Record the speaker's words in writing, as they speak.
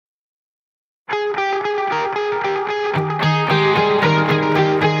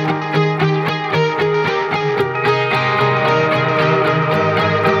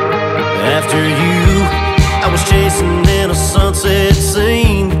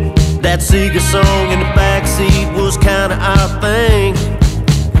that Seeger song in the backseat was kinda our thing.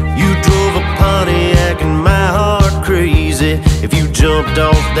 You drove a Pontiac and my heart crazy. If you jumped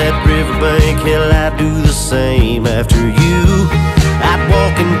off that riverbank, hell, I'd do the same after you. I'd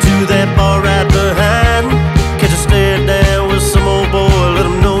walk into that bar right behind, catch a stare down with some old boy, let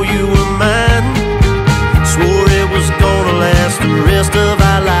him know you were mine. Swore it was gonna last the rest of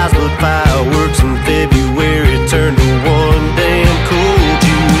our lives, but fireworks in February turned to one damn cold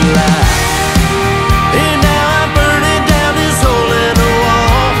July. And now I'm burning down this hole in the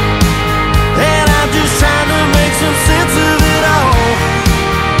wall, and I'm just trying to make some sense of it all.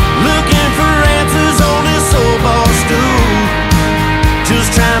 Looking for answers on this old Barstool, just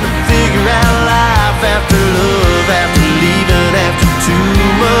trying to figure out life after love, after leaving, after too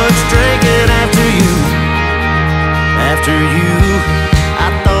much drinking, after you. After you, I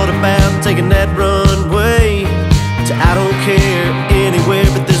thought about taking that runway to I don't care anywhere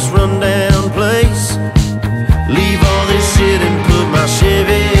but this rundown place. Leave all this shit and put my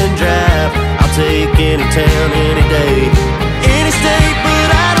Chevy in drive. I'll take any town, any day, any state, but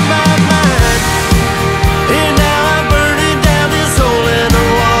out of my mind. And now I'm burning down this hole in the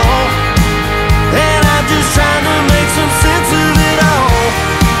wall, and I'm just trying to make some sense of it all.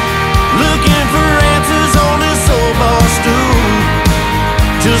 Looking for answers on this old Barstool,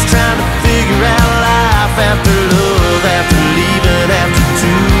 just trying to figure out life after love, after leaving, after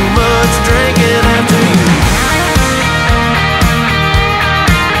too much drinking, after you.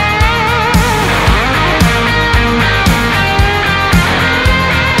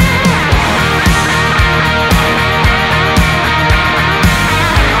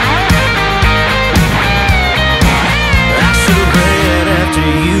 I should have ran after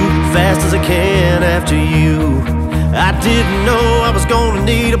you, fast as I can after you. I didn't know I was gonna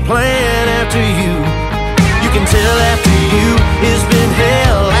need a plan after you. You can tell after you, it's been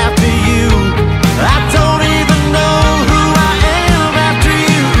hell after you. I don't even know who I am after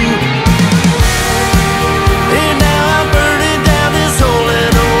you. And now I'm burning down this hole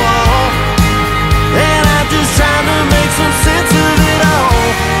in the wall, and I'm just trying to make some sense of it all.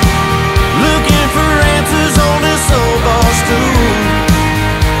 Looking for answers on this old Barstool,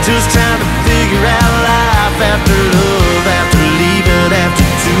 just trying to figure out life after love, after leaving, after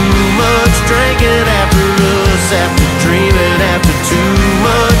too much drinking, after us, after dreaming, after too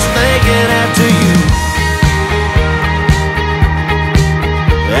much thinking, after you.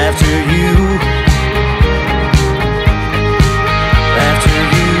 After you. After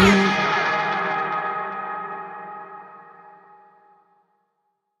you.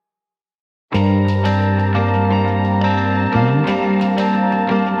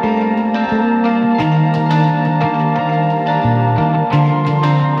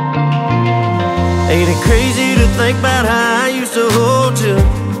 Ain't it crazy to think about how I used to hold you?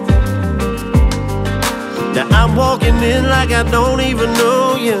 Now I'm walking in like I don't even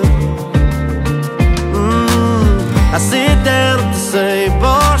know you. I sit down at the same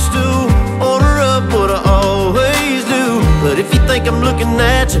bar stool, order up what I always do. But if you think I'm looking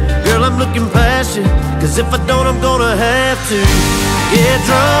at you, girl, I'm looking past you. Cause if I don't, I'm gonna have to get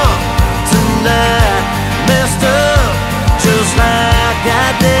drunk tonight, messed up just like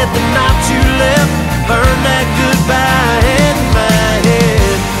I did the night you left. Burn that goodbye in my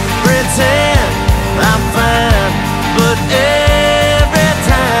head, pretend I'm fine, but every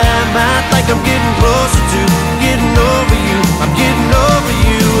time I think I'm getting closer to getting over you, I'm getting over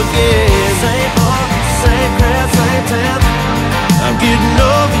you again. Same bar, same crowd, same town, I'm getting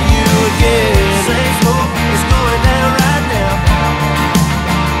over you again. Same smoke, it's going down right now,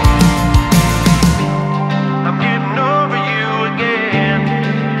 I'm getting over you again.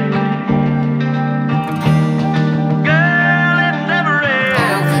 Girl, it never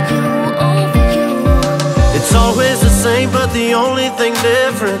ends. Over you. It's always the same, but the only thing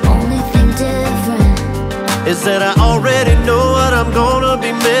different is that I already know what I'm gonna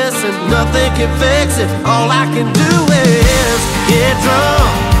be missing. Nothing can fix it, all I can do is get drunk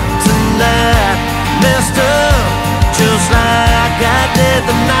tonight, messed up just like I did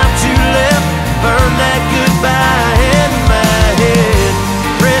the night you left. Burn that goodbye in my head,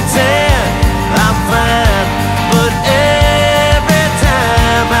 pretend I'm fine, but every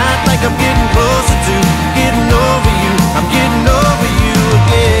time I think I'm getting closer to getting over you, I'm getting over you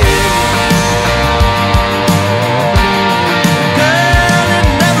again.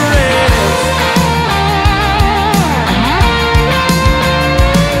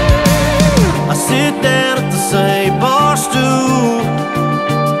 Sit down at the same bar stool.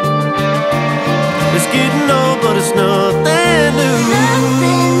 It's getting old, but it's nothing new.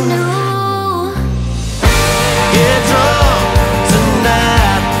 Get drunk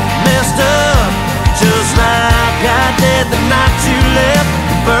tonight, messed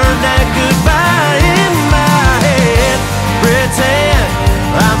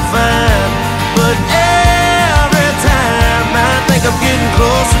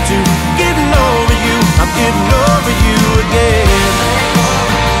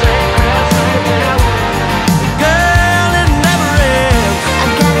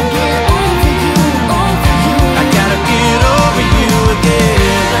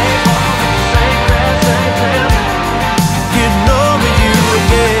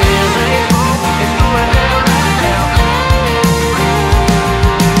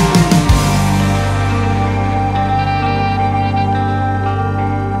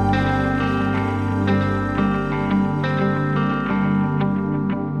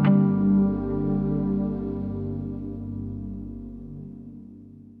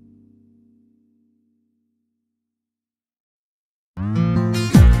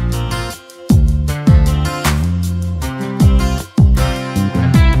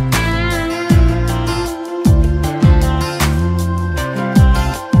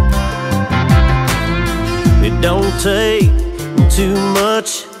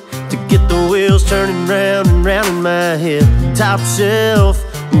much to get the wheels turning round and round in my head. Top shelf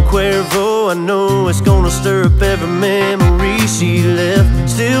and Cuervo, I know it's gonna stir up every memory she left.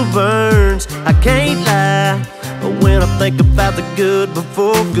 Still burns, I can't lie, but when I think about the good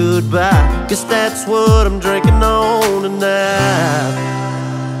before goodbye, guess that's what I'm drinking on tonight.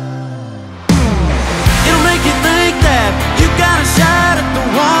 It'll make you think that you got a shot at the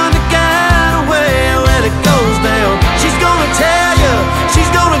one that got away. When it goes down, she's gonna tell you she's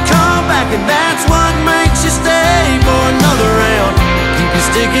gonna come back, and that's what makes you stay for another round. Keep you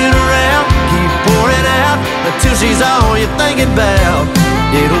sticking around, keep pouring out until she's all you're thinking about.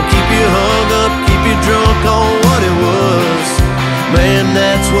 It'll keep you hung up, keep you drunk on what it was. Man,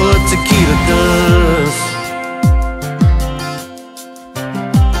 that's what tequila does.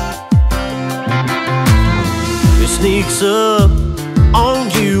 It sneaks up on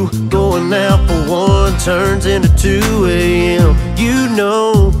you, going out for one, turns into 2 a.m. You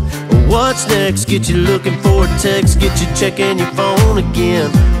know what's next, get you looking for a text, get you checking your phone again,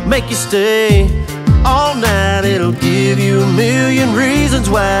 make you stay all night. It'll give you a million reasons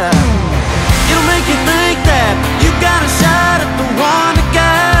why. It'll make you think that you got a shot at the one that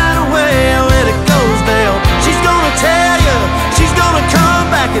got away. When it goes down, she's gonna tell you she's gonna come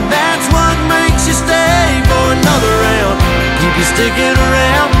back, and that's what makes you stay for another round. Keep you sticking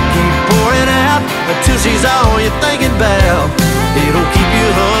around, keep pouring out until she's all you're thinking about. It'll keep you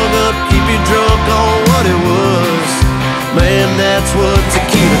hung up, keep you drunk on what it was. Man, that's what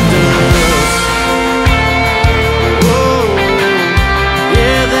tequila does. Whoa,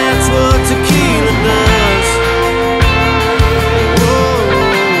 yeah, that's what tequila does. Whoa,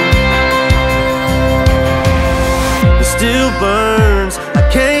 it still burns, I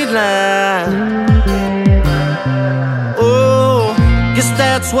can't lie. Oh, guess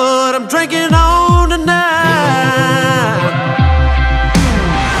that's what I'm drinking on tonight.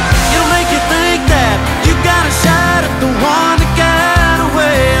 It'll make you think that you got a shot at the one that got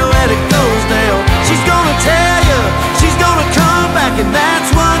away. When it goes down, she's gonna tell you she's gonna come back, and that's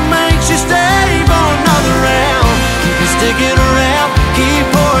what makes you stay for another round. Keep you sticking around, keep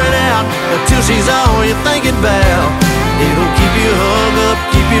pouring out until she's all you're thinking about. It'll keep you hung up,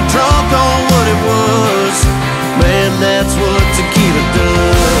 keep you drunk on what it was. Man, that's what tequila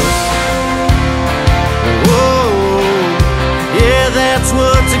does. Whoa, yeah, that's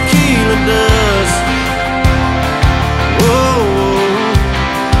what tequila does. Whoa.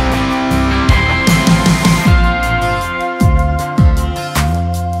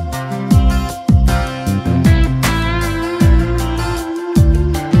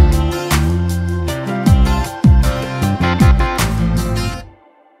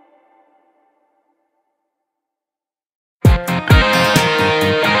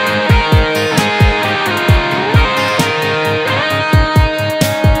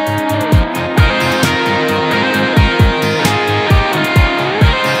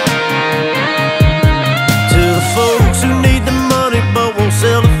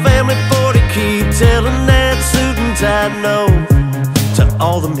 I know to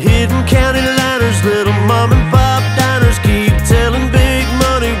all them hidden county liners, little mom and pop diners, keep telling big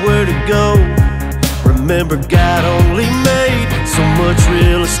money where to go. Remember, God only made so much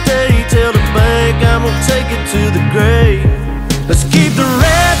real estate. Tell the bank I'm gonna take it to the grave. Let's keep the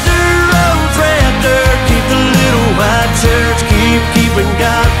red dirt roads red dirt, keep the little white church, keeping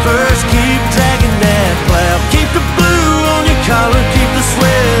God first, keep dragging that cloud, keep the blue on your collar, keep the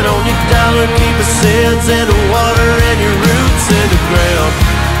sweat on your dollar, keep the sins and the water and your roots in the ground.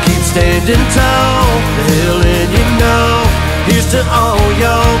 Keep standing tall, the hell and you know. Here's to all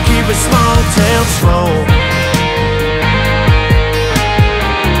y'all, keep it small town small.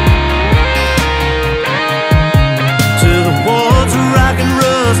 To the ones who rock and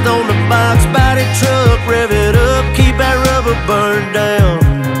rust on the box body truck, rev it up, keep that rubber burned down.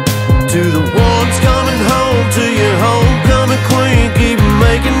 To the ones coming home to your homecoming queen, keep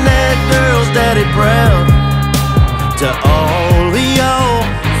making that girl's daddy proud. To all of y'all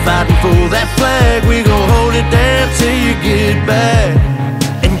fighting for that flag, we gon' hold it down till you get back.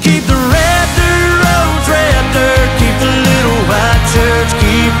 And keep the red dirt roads red dirt, keep the little white church,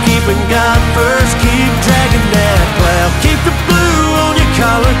 keeping God first, keep dragging that cloud, keep the blue on your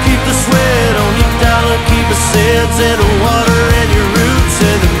collar, keep the sweat on your dollar, keep the sins in the water and your roots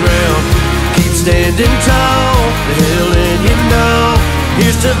in the ground. Keep standing tall, the hell and you know.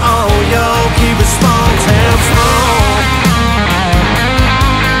 Here's to all y'all, keep it small town small.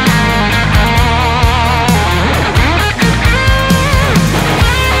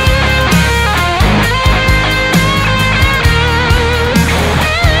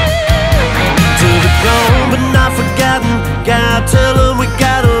 To the gone but not forgotten, God tell them we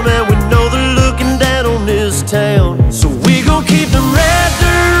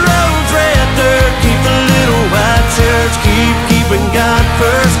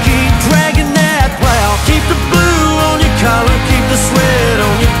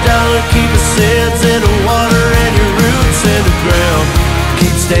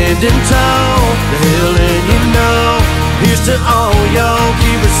standing tall, the hell and you know. Here's to all y'all,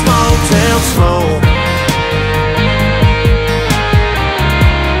 keep it small town small.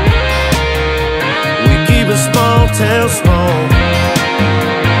 We keep it small town small.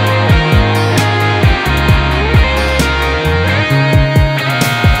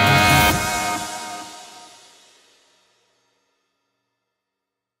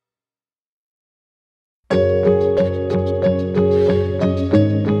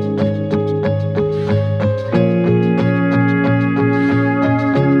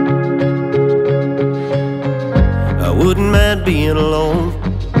 Being alone,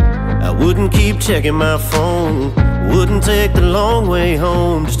 I wouldn't keep checking my phone. Wouldn't take the long way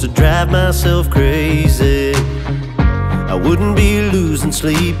home just to drive myself crazy. I wouldn't be losing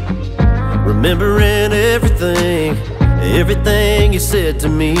sleep, remembering everything, everything you said to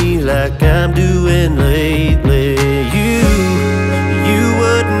me, like I'm doing lately. You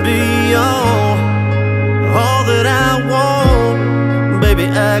wouldn't be all that I want. Baby,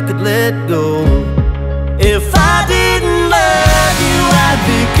 I could let go. If I didn't love you, I'd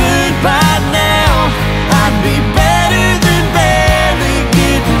be good by now. I'd be better than barely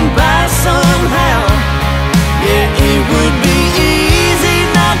getting by somehow. Yeah, it would be easy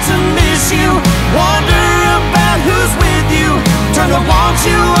not to miss you, wonder about who's with you, turn to want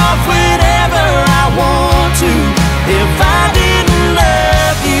you off whenever I want to. If I didn't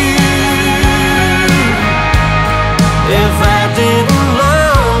love you, if I didn't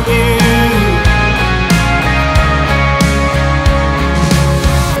love you.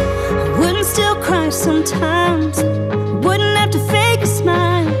 Sometimes wouldn't have to fake a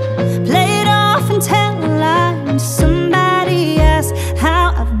smile, play it off and tell a lie. When somebody asks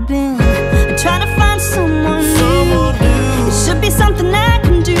how I've been, I try to find someone new. It should be something I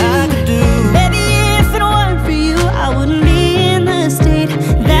can do. Baby, if it weren't for you, I wouldn't be in the state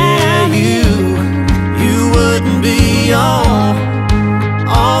that I'm in. You wouldn't be all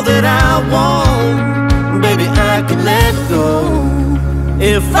that I want. Baby, I could let go.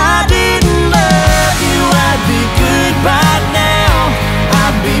 If I didn't love you, I'd be good by now.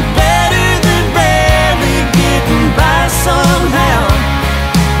 I'd be better than barely getting by somehow.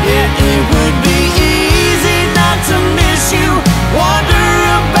 Yeah, it would be easy not to miss you, wonder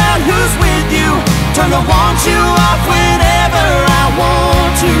about who's with you, turn to want you off whenever I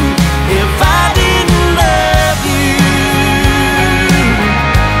want to. If I didn't love you,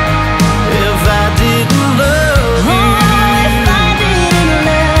 if I didn't love you,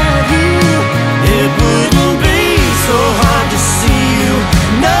 it wouldn't be so hard to see you,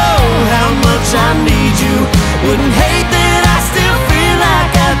 know how much I need you, wouldn't hate that I still feel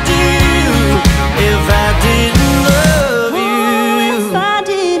like I do. If I didn't love you, if I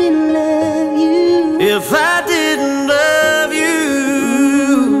didn't love you, if I didn't love you,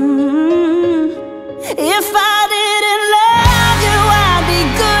 if I didn't love you, I'd be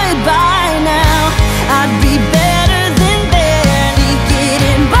good by now. I'd be better than barely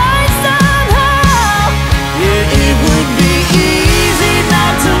getting by somehow. it would be easy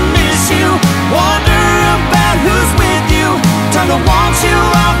not to miss you, wonder about who's with you, turn to want you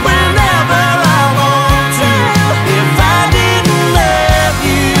off whenever I want to. If I didn't love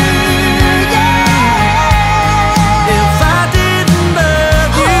you, yeah. If I didn't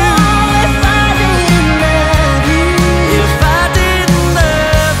love you, If I didn't love you, if I didn't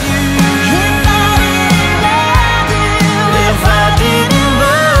love you, if I didn't love you, if I didn't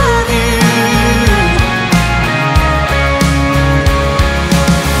love you.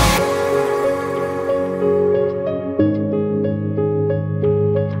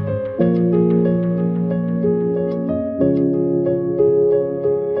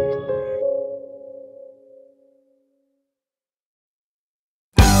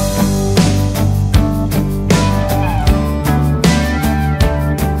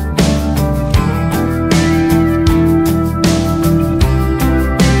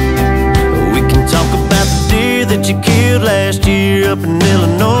 We can talk about the deer that you killed last year up in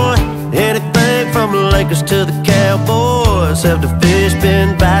Illinois. Anything from the Lakers to the Cowboys. Have the fish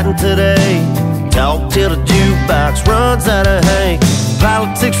been biting today? Talk till the jukebox runs out of Hank.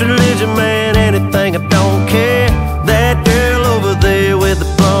 Politics, religion, man, anything, I don't care. That girl over there with the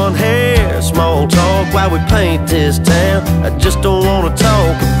blonde hair. Small talk while we paint this town. I just don't wanna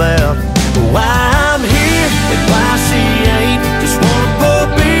talk about why I'm here and why she ain't. Just wanna pour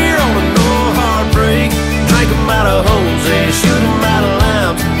beer on a no heartbreak, drink 'em out of Jose, shoot 'em out of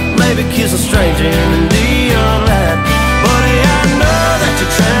limes, maybe kiss a stranger in the neon light. Buddy, I know that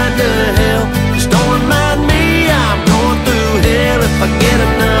you're trying to help, just don't remind me I'm going through hell. If I get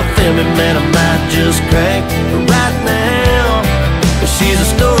enough in me, man, I might just crack right now. She's a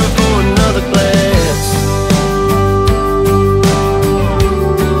story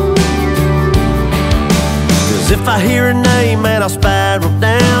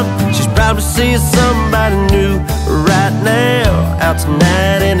see somebody new right now, out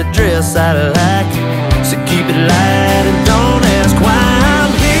tonight in a dress I like. So keep it light and don't ask why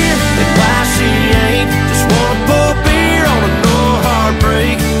I'm here and why she ain't. Just wanna pour beer on a no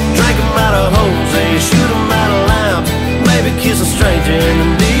heartbreak, drink 'em out of Jose, shoot 'em out of limes, maybe kiss a stranger in the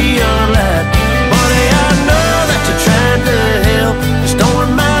neon light. Buddy, I know that you're trying to help, just don't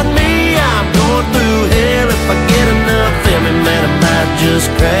remind me I'm going through hell. If I get enough in me, man, I might just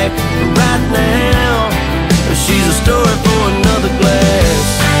crack right now. She's a story for another glass.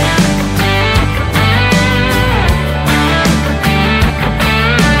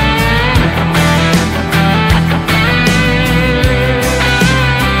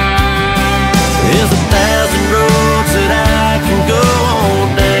 There's 1,000 roads that I can go on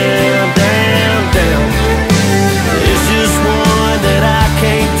down, down, down. There's just one that I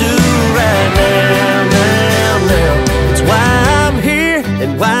can't do right now, now, now. It's why I'm here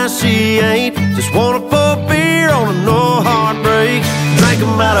and why she ain't. Just wanna pour beer on a no heartbreak, drink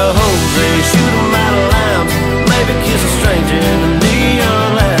 'em out of Jose, shoot 'em out of limes, maybe kiss a stranger in the neon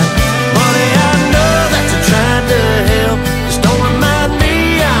light. Buddy, I know that you're trying to help, just don't remind me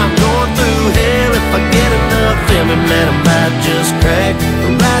I'm going through hell. If I get enough in me, man, I might just crack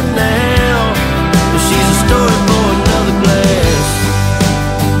right now. She's a story for another glass.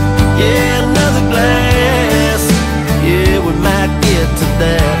 Yeah, another glass. Yeah, we might get to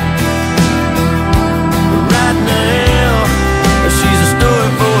that. Right now, she's a story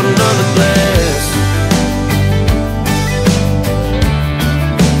for another glass.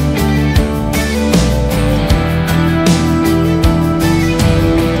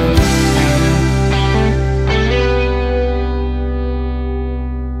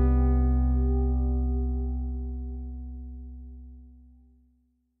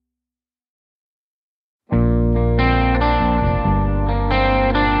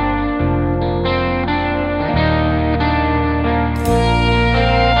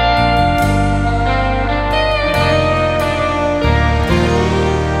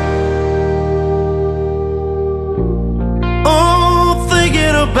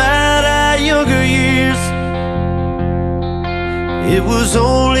 It was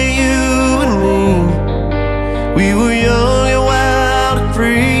only you and me. We were young and wild and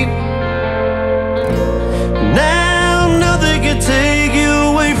free. Now nothing can take you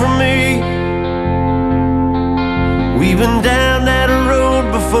away from me. We've been down that road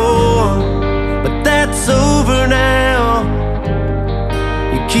before, but that's over now.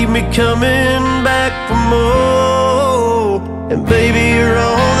 You keep me coming back for more. And baby, you're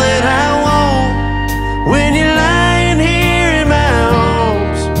all that I want. When you're lying here in my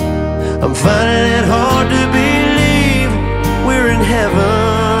arms, I'm finding it hard to believe we're in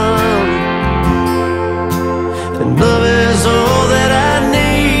heaven. And love is all that I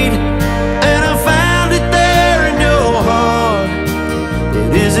need, and I found it there in your heart.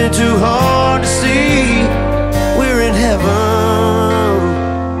 It isn't too hard to see we're in heaven.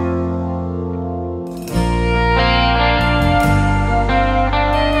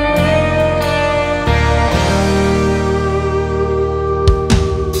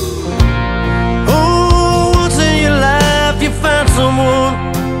 Someone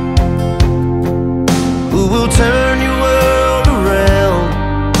who will turn your world around,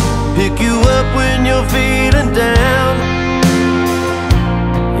 pick you up when you're feeling down.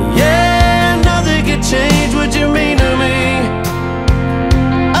 Yeah, nothing can change what you mean to me.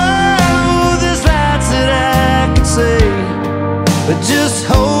 Oh, there's lots that I could say, but just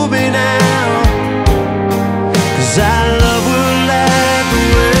hold me now, 'cause I love will light the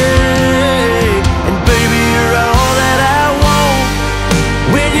way. And baby, you're all that I want.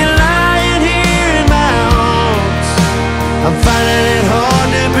 When you're lying here in my arms, I'm finding it hard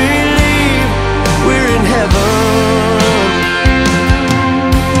to believe we're in heaven.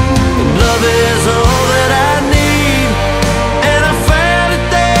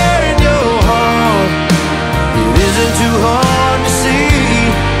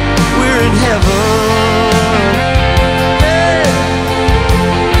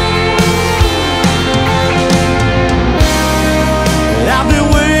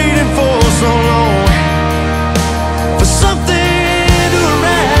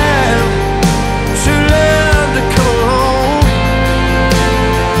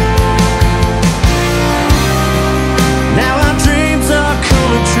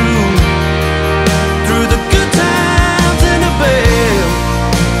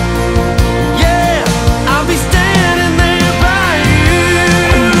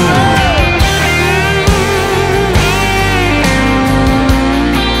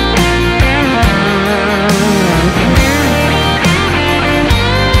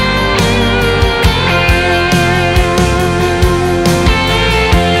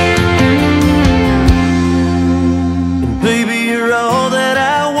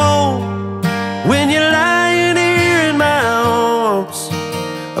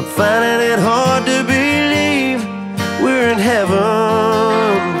 I'm finding it hard to believe we're in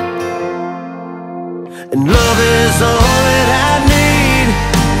heaven. And love is all that I need,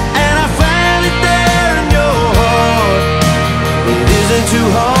 and I found it there in your heart. It isn't too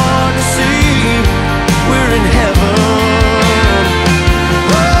hard to see we're in heaven.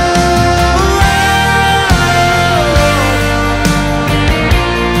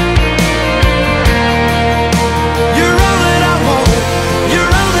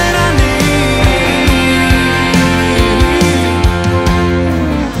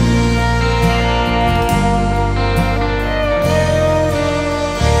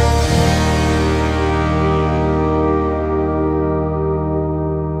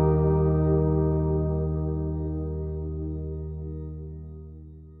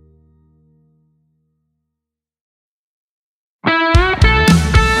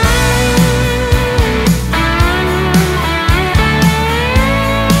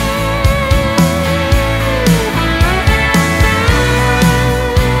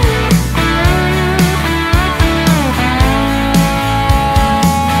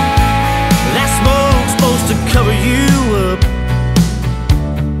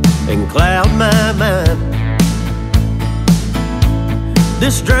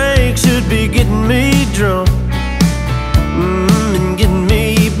 This drink should be getting me drunk, and getting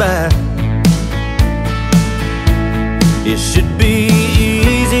me back. It should be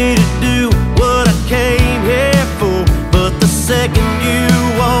easy to do what I came here for, but the second you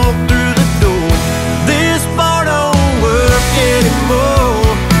walk through the door, this bar don't work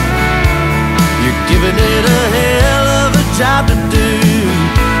anymore. You're giving it a hell of a job to do,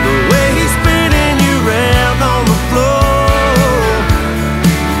 the way he's spinning you round on the floor.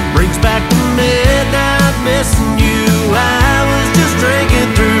 Back to midnight, missing you. I was just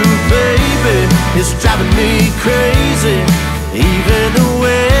drinking through, baby. It's driving me crazy. Even the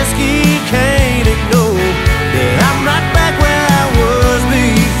whiskey can't ignore that I'm right back where I was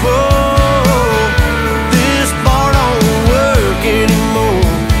before. This bar don't work anymore.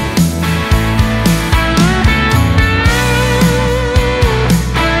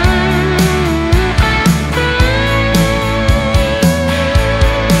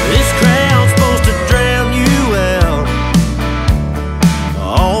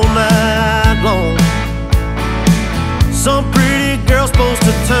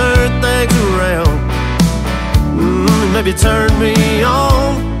 Turn things around, maybe turn me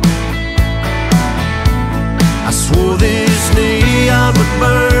on. I swore this neon would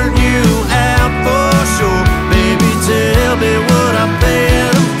burn you out for sure. Baby, tell me what I'm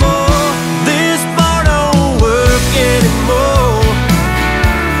paying them for. This bar don't work anymore.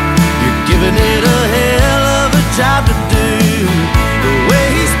 You're giving it a hell of a job to do, the way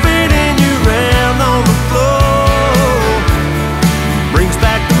he's spinning you round on the floor.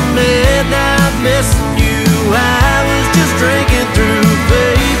 Midnight, missing you. I was just drinking through,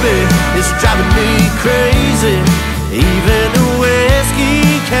 baby. It's driving me crazy. Even the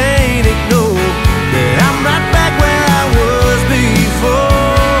whiskey can't ignore that I'm right back where I was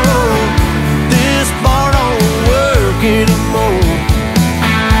before. This bar don't work anymore.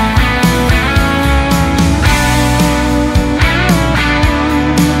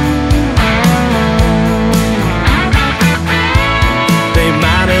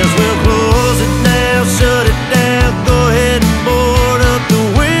 Shut it down, go ahead and board up the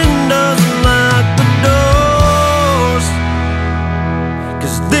windows and lock the doors.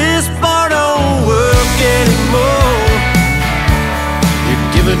 'Cause this bar don't work anymore. You're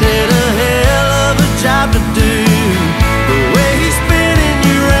giving it a hell of a job to do, the way he's spinning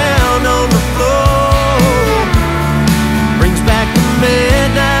you round on the floor. Brings back the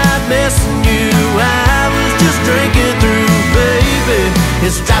midnight, missing you. I was just drinking through, baby.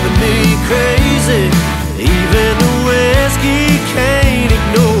 It's driving me crazy. Even the whiskey can't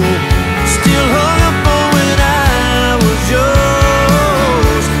ignore. Still hung up on when I was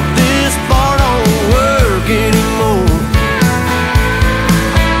yours. This bar don't work anymore.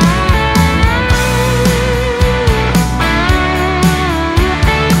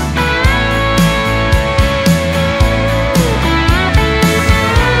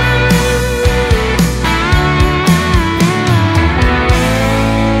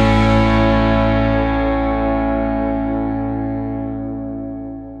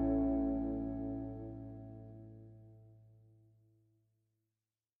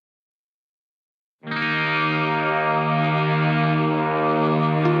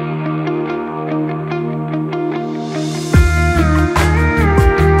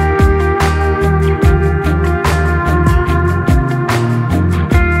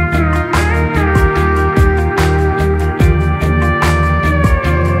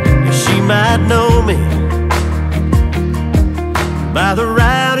 might know me by the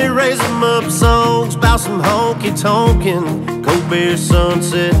rowdy raise 'em up songs about some honky-tonkin', cold beer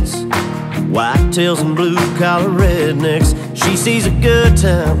sunsets, whitetails and blue-collar rednecks. She sees a good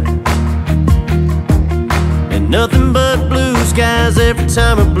time and nothing but blue skies every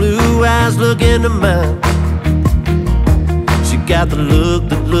time her blue eyes look into mine. She got the look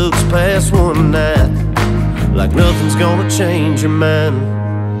that looks past one night, like nothing's gonna change her mind.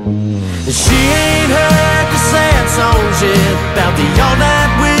 And she ain't heard the sad songs yet about the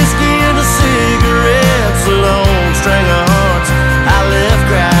all-night whiskey and the cigarettes, the long string of hearts I left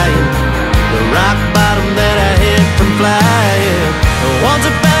crying, the rock bottom that I hit from flying. The ones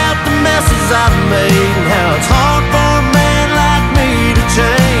about the messes I've made and how it's hard for a man like me to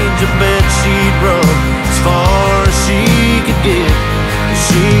change. I bet she'd run as far as she could get if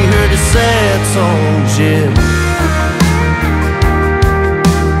she heard the sad songs yet.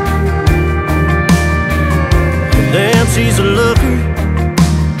 She's a looker,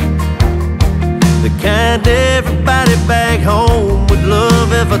 the kind everybody back home would love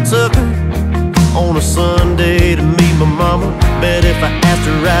if I took her on a Sunday to meet my mama. Bet if I asked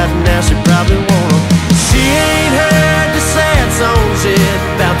her right now, she'd probably wanna. She ain't heard the sad songs yet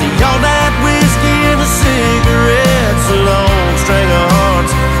about the all-night whiskey and the cigarettes, the long string of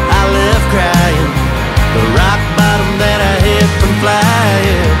hearts I left crying, the rock bottom that I hit from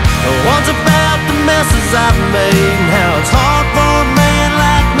flying. The ones about the messes I've made and how it's hard for a man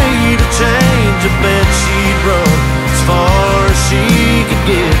like me to change. I bet she'd run as far as she could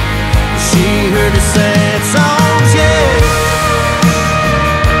get if she heard the sad songs, yeah.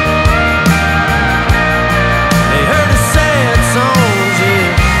 They heard the sad songs, yeah.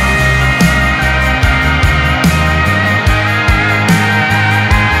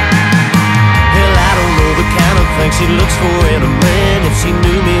 Hell, I don't know the kind of thing she looks for in a man. If she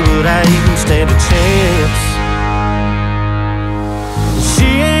knew me, would I even stand a chance? She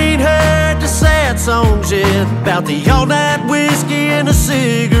ain't heard the sad songs yet about the all-night whiskey and the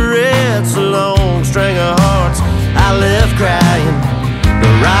cigarettes, the long string of hearts I left crying,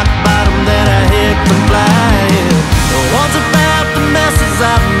 the rock bottom that I hit from flying. The ones about the messes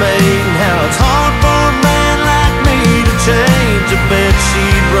I've made and how it's hard for a man like me to change. I bet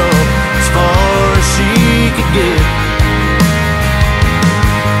she'd run as far as she could get.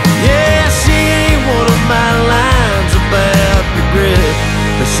 Yeah, she ain't one of my lines about regret,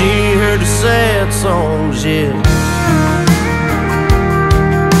 but she heard the sad songs, yeah.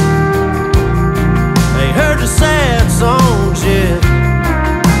 Ain't heard the sad songs, yeah.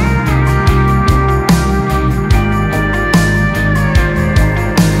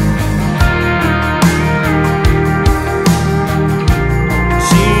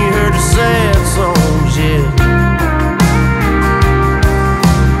 She heard the sad songs, yeah.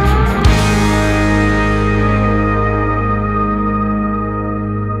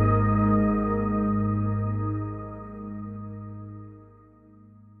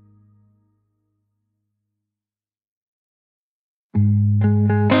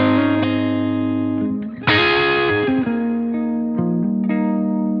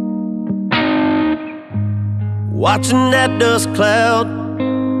 Watching that dust cloud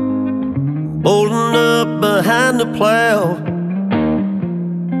bolting up behind the plow,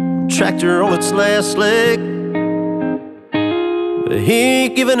 tractor on its last leg, but he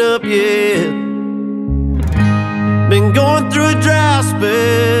ain't giving up yet. Been going through a dry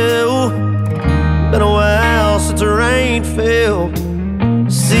spell, been a while since the rain fell.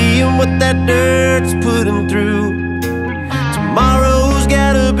 Seeing what that dirt's putting through, tomorrow's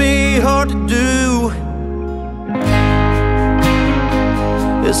gotta be hard to do.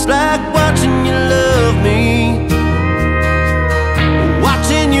 It's like watching you love me,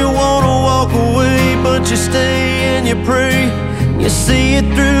 watching you wanna walk away, but you stay and you pray, and you see it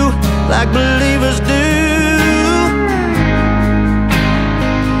through like believers do.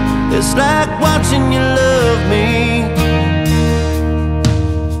 It's like watching you love me.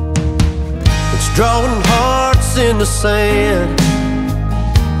 It's drawing hearts in the sand,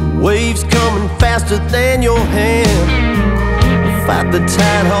 waves coming faster than your hand. Fight the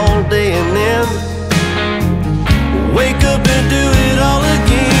tide all day and then wake up and do it all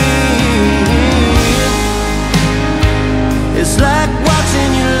again. It's like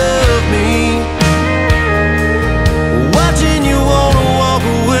watching you love me, watching you wanna walk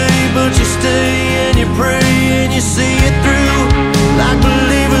away, but you stay and you pray and you see it through like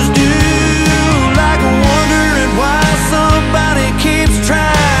believers do. Like wondering why somebody keeps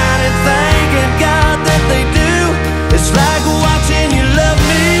trying and thanking God that they do. It's like watching you love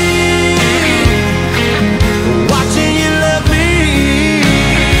me, watching you love me.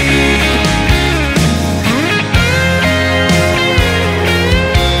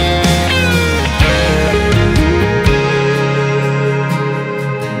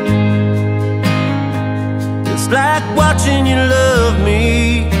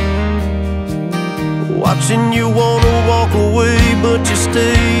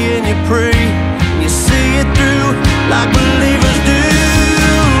 stay and you pray and you see it through like believers do.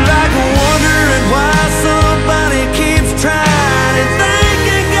 Like wondering why somebody keeps trying and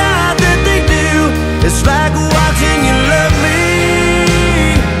thanking God that they do. It's like watching you love me,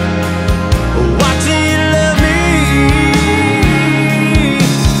 watching you love me.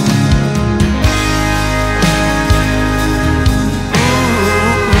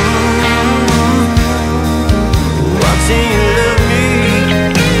 Watching you love me.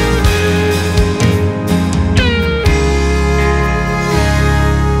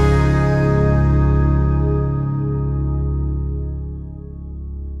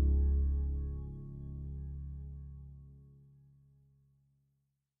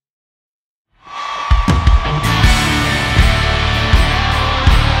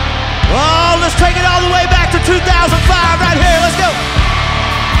 Oh, let's take it all the way back to 2005 right here. Let's go.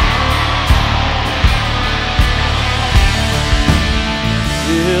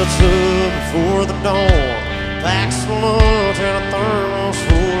 It's up before the dawn, packs some lunch and a thermos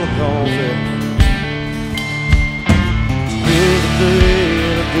full of coffee. It's a day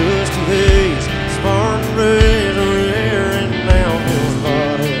in a gusty haze, Spartan rays are rearing down his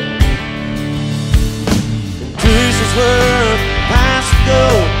body. And Tisha's where past to go,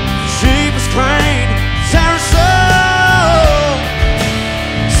 sheep is trained, Sarah's soul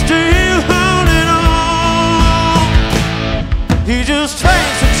still holding on. He just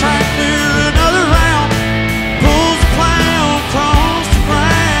takes a tractor another round, pulls the plow across the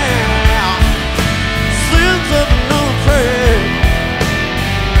ground, sends up another prayer.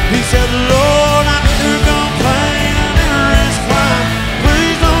 He said, Lord, I'm never gonna complain, I never ask why.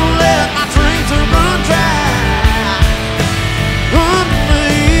 Please don't let my dreams run dry.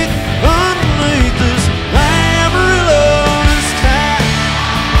 Underneath this Amarillo sky.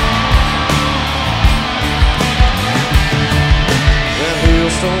 That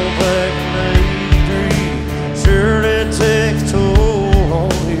hailstone back in '83 surely takes a toll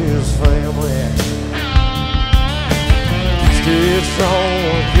on his family. Still strong,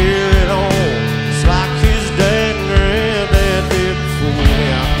 carry it on, it's like his dad and granddad did before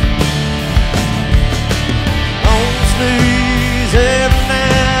him. On his knees every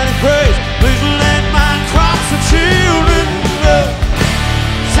night he prays, please let my crops and children grow.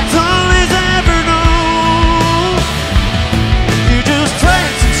 That's all he's ever known. He just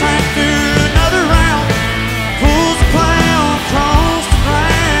takes a tractor another round, pulls the plow across the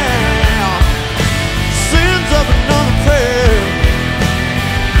ground, sends up another prayer.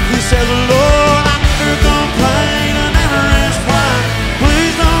 He says, Lord, I'm never gonna complain, I never ask why.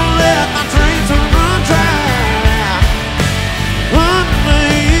 Please don't let my dreams run dry.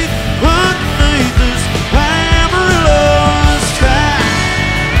 Underneath this Amarillo sky.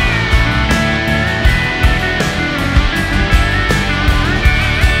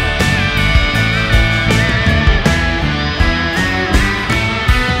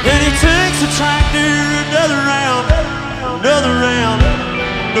 Then he takes the tractor another round, another round,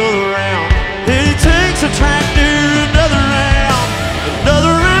 another round.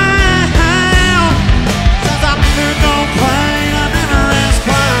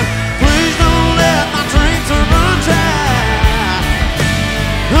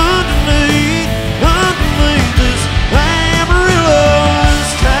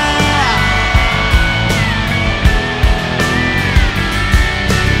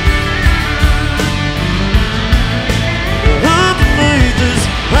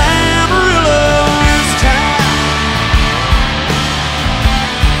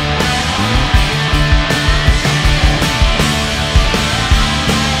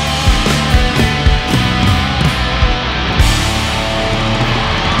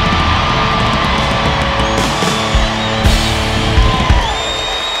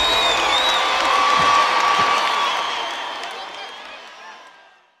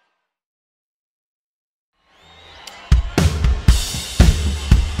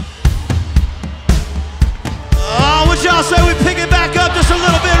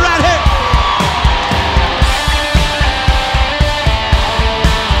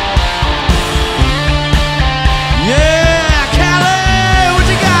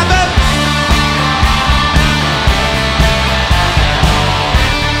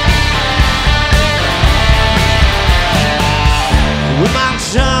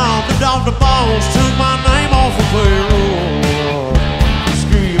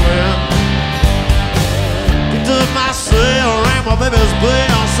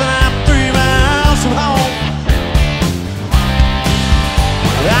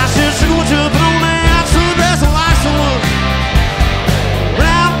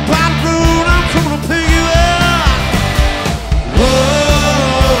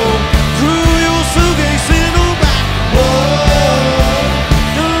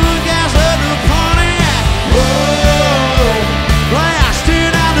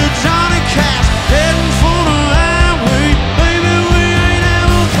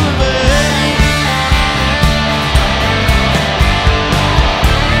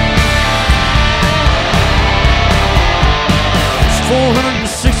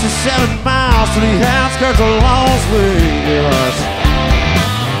 67 miles to the outskirts of Las Vegas.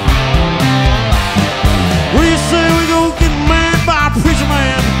 We say we gon' get married by a preacher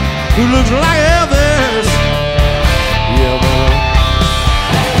man who looks like Elvis. Yeah, brother.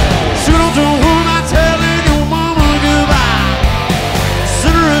 So don't you worry about telling your mama goodbye.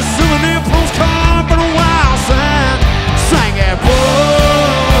 Send her a souvenir postcard for a wild sign. Sing it,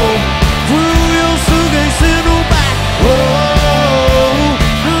 whoa, through your suitcase in the back. Whoa,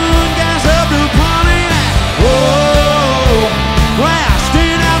 gas up to Pontiac. Whoa, well,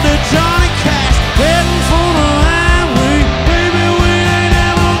 staying out to Johnny Cash, heading for the highway. Baby, we ain't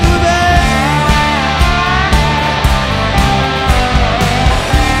ever gonna be.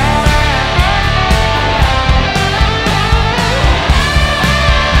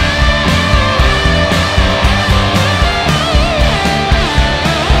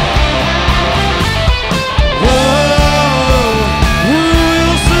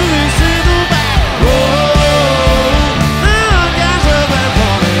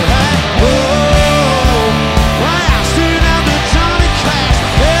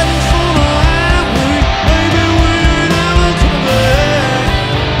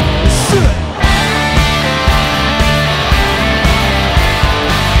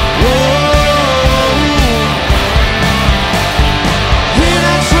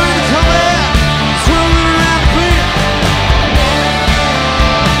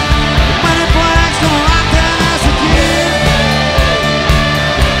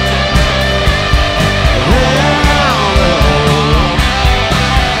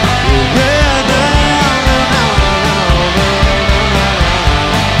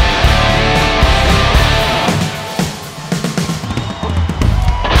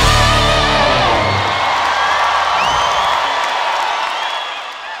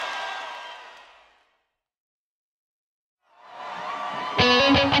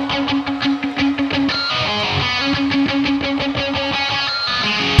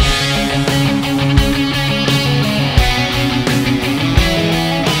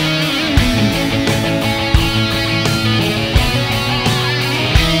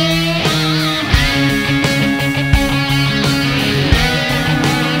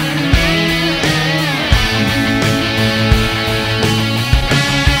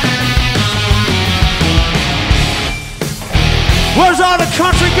 Where's all the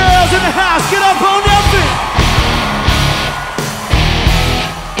country girls in the house? Get up on your feet.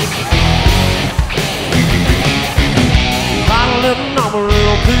 Bottle of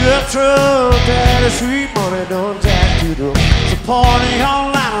Amarillo, pickup truck, daddy sweet money done tack to them. It's a party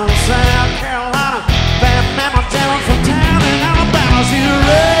all out in South Carolina. Bad mama down from town in Alabama. She's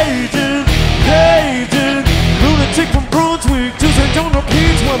raging, raging, lunatic from Brunswick to St. John the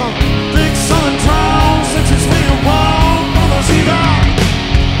Peach with a big southern drawl, 6 feet of wall. She's on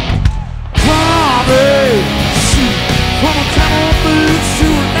Cowboy, shoot, from a cowboy boots to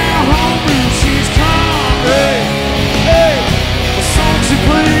a now home. She's Cowboy, hey, the song she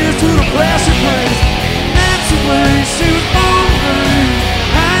plays to the class she plays. Nancy plays, she was born to raise.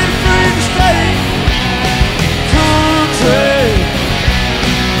 I ain't afraid to stay country.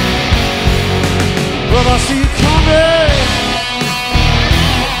 Well, I see country.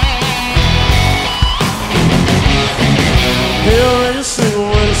 Here in single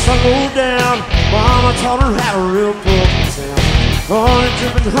when the sun goes down. Mama taught her how to real book sound. Born and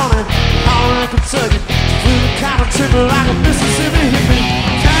dripping honey, hollering in Kentucky. Flew the counter trigger like a Mississippi hippie.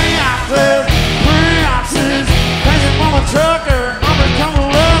 Chaos, pre-options, crazy mama trucker, undercover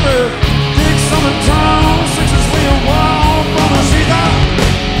lover. Dick Southern Town, 6 feet of wall, mama she's up.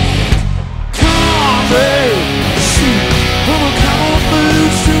 Country, shoot, from a cowboy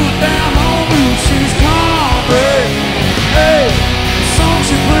boots to a down home boot. She's country. Hey, the song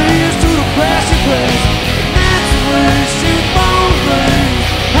she plays to the class she plays. Naturally, she's born to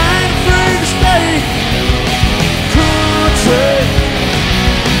raise. I ain't afraid to stay country.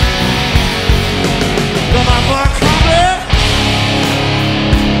 Got my black country.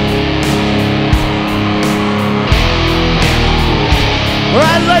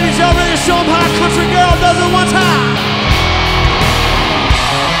 Alright, ladies, y'all ready to show them how a country girl does it one time?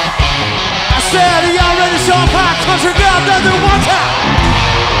 I said, are y'all ready to show them how a country girl does it one time?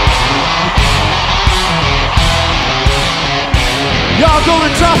 Y'all go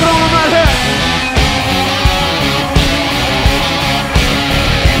and drop it on them right here.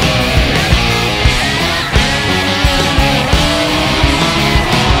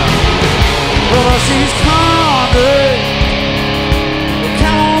 Well, she's Conde.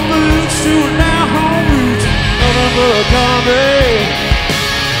 Cowboy boots to her now home roots. Nothing but Conde.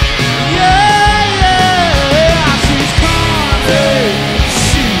 Yeah, yeah, she's Conde.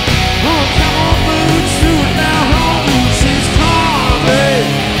 Shoot.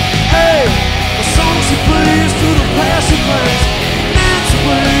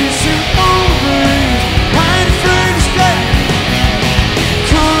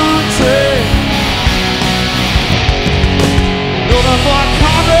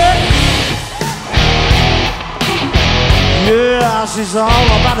 she's all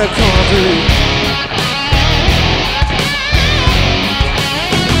about the country.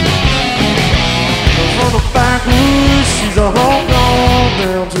 From the backwoods, she's a home gone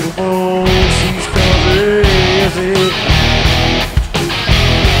down to the bone. She's crazy.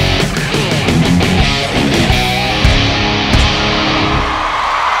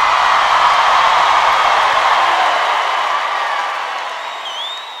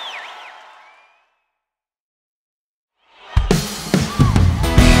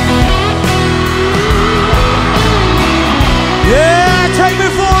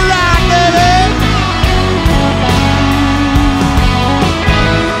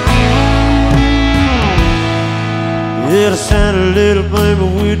 Yeah, I signed a little baby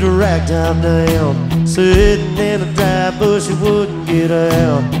with the rack top down, sitting in a dry bush, she wouldn't get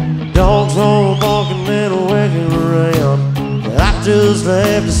out. Dogs all barking and whacking around. I just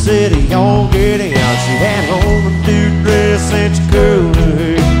left the city on getting out. She had on a new dress and she curled her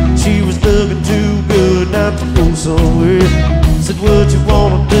hair. She was looking too good not to go somewhere. Said, what you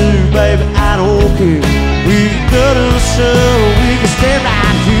wanna do, baby, I don't care. We can go to the show, we can stay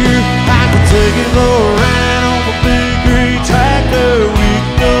right here. I can take it for a ride on my big green tractor. We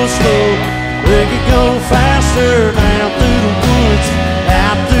can go slow, we can go faster. Down through the woods,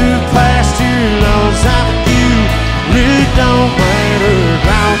 out through the pasture. Long time with you, really don't matter.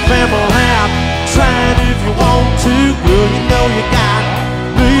 Drive a family out, try it if you want to. Girl, you know you got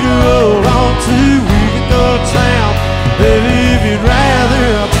me to roll on to. We can go to town, baby, if you'd rather.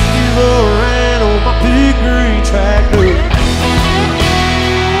 I'll take you for a ride on my big green tractor.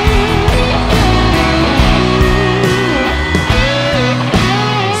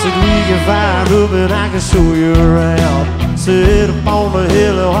 Fired up and I can show you around. Sit up on the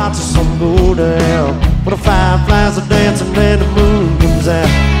hill and watch the sun go down. When the fireflies are dancing and the moon comes out,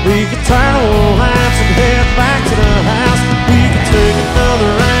 we can turn on lights and head back to the house. We can take another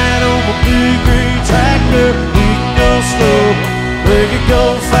ride on my big green tractor. We can go slow, we can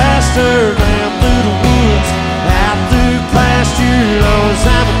go faster. Down through the woods, out through pasture. Long as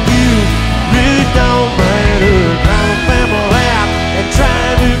I'm with you, really don't matter. Drive a family out and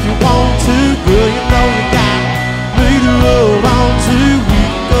drive if you want to. Girl, you know you got me to roll on to. We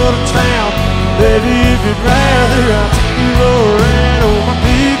can go to town, baby, if you'd rather. I'll take you for a ride on my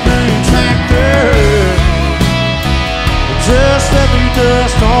big green tractor. Just let me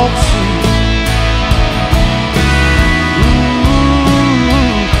dust off the seat.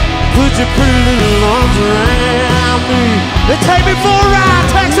 Ooh, put your pretty little arms around me. They take me for a ride,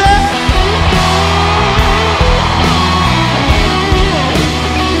 Texas.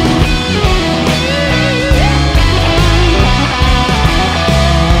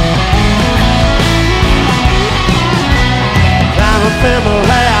 Family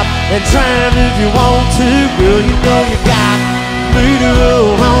laugh and drive if you want to. Girl, you know you got me to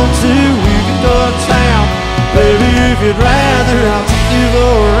roll on to. We can go to town, baby, if you'd rather. I'll take you for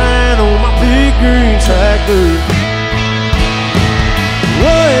a ride on my big green tractor.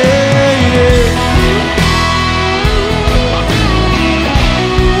 Whoa, yeah, yeah.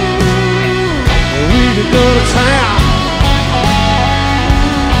 We can go to town.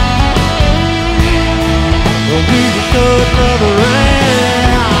 We can go another round.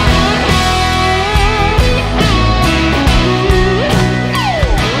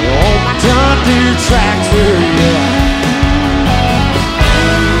 On my John Deere tractor, yeah.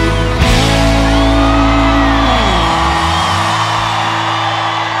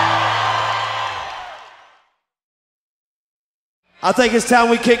 I think it's time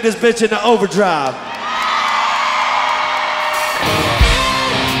we kick this bitch into overdrive.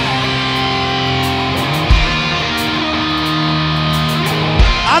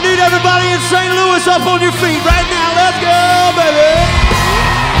 I need everybody in St. Louis up on your feet right now. Let's go, baby.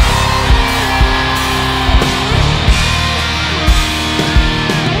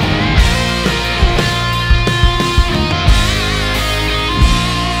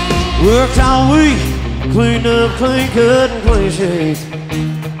 Worked all week, cleaned up, clean cut, and clean shades.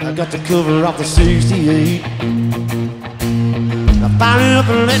 I got the cover off the 68. I fired up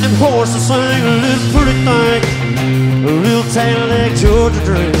and let them horses sing a little pretty thing. A little tail like Georgia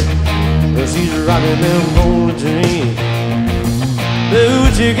dream. Well, she's rocking them golden jeans. Hey,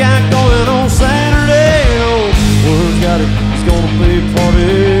 what you got going on Saturday? Oh, word's got it, it's gonna be a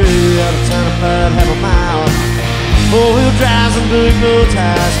party. Out of town about half a mile. Four-wheel drives and big bow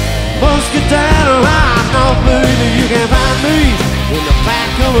ties. Let's get down a ride. No, baby, you can find me in the back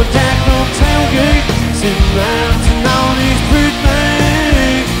of a tackle tailgate, sitting around and all these pretty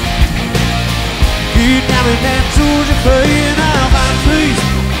things. Get down in that Georgia clay and I'll find peace.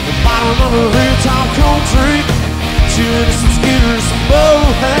 The bottom of a real top cold drink. Chewing some Skitters, some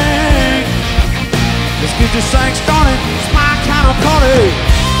hey. Let's get this thing started, it's my kind of party.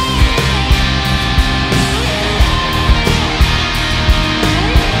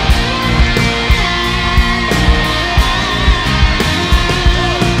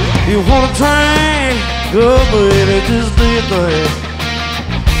 You wanna drink? Go baby, just do your thing.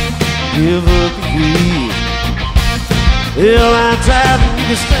 Give up the key. Hell, I'm tired and you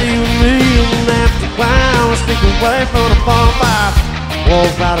can stay with me. And after a while, we'll sneak away from the bonfire.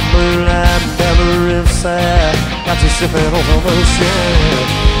 Walk by the moonlight and down the riverside. Got you sipping on some ocean.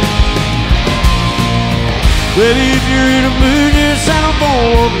 Baby, if you're in a mood, just have a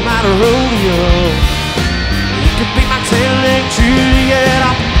born night of rodeo. You can be my tail-leg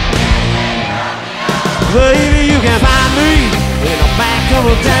Juliet. Baby, you can find me in the back of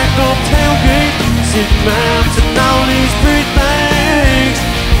a daggone tailgate, sitting mounting all these pretty things.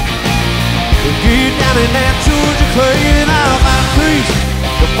 Get down in that Georgia clay and I'll find peace.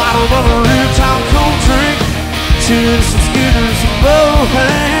 The bottom of a real top cold drink, chilling some skitters and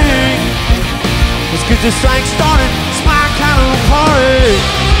bowling. Let's get this thing started, it's my kind of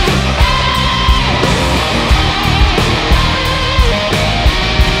party.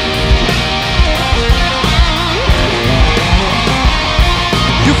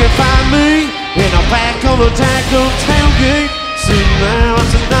 You can find me in the back of a daggone tailgate, sitting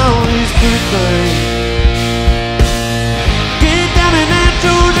mounting all these good things. Get down in that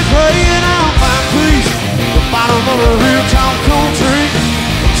Georgia clay and I'll find peace. The bottom of a real tall cold drink,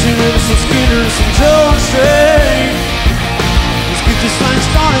 chilling some Skinners and Georgia State. Let's get this thing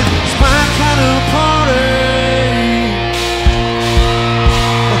started, it's my kind of party.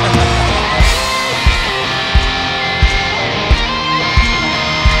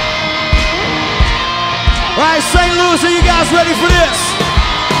 All right, St. Louis, are you guys ready for this?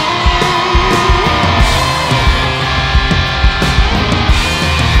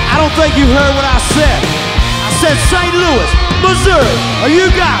 I don't think you heard what I said. I said St. Louis, Missouri. Are you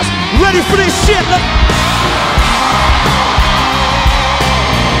guys ready for this shit?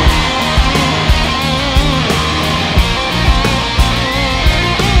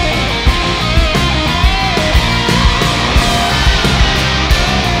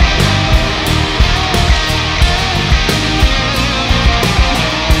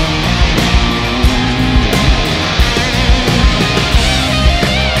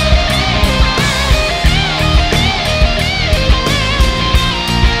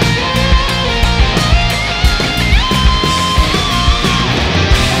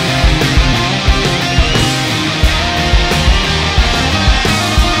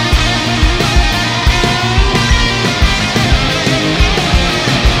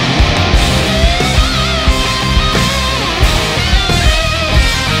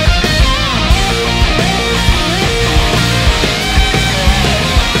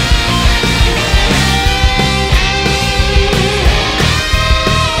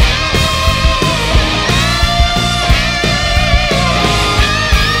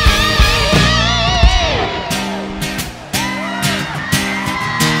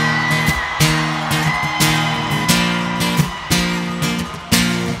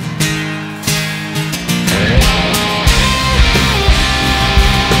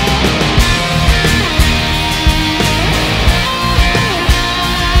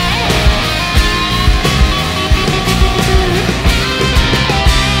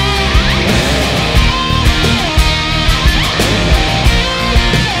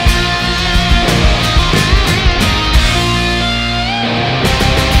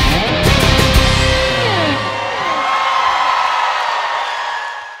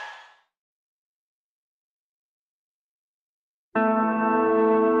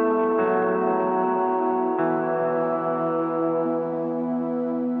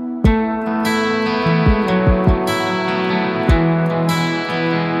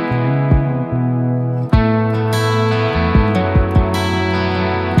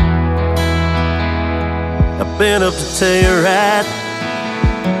 Been up to Telluride,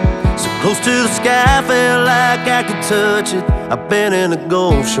 so close to the sky, felt like I could touch it. I've been in the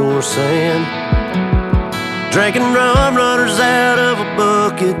Gulf Shore sand, drinking rum runners out of a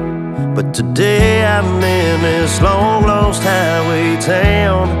bucket. But today I'm in this long lost highway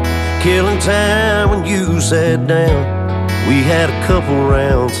town, killing time when you sat down. We had a couple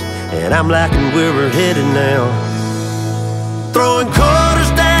rounds, and I'm liking where we're headed now. Throwing quarters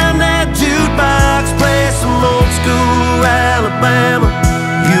down that jukebox, play some old school Alabama.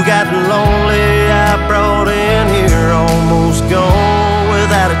 You got lonely, I brought in here, almost gone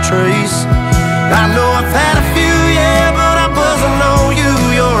without a trace. I know I've had a few, yeah, but I'm buzzing on you.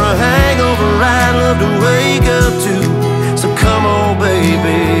 You're a hangover I'd love to wake up to. So come on,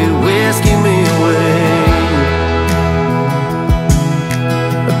 baby,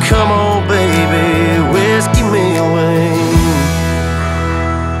 come on, baby, whiskey me away.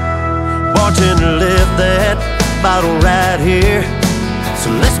 Bartender left that bottle right here,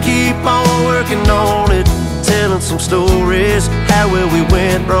 so let's keep on working on it, telling some stories, how well we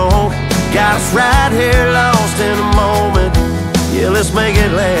went wrong. Got us right here lost in a moment. Yeah, let's make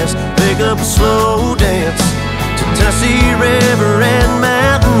it last. Pick up a slow dance to Tennessee River and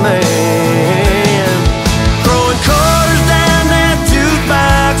Mountain Man. Throwing quarters down that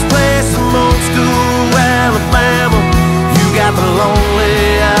jukebox, play some old school Alabama. You got the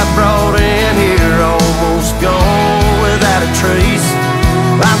lonely I brought in here, almost gone without a trace.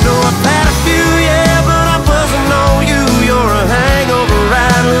 I know I've had a few, yeah, but I'm buzzing on you. You're a hangover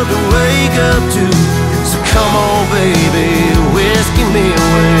I'd love to wake up to. So come on, baby, whiskey me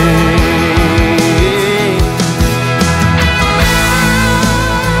away.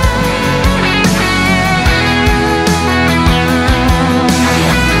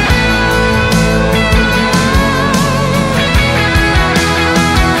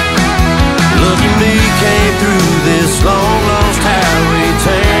 Lucky me, came through this long lost highway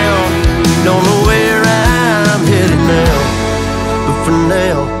town. Don't know where I'm headed now, but for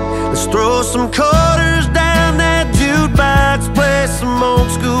now, let's throw some quarters down that jukebox, play some old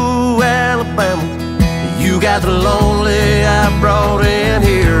school Alabama. You got the lonely I brought in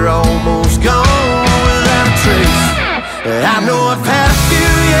here, almost gone without a trace. I know I've had a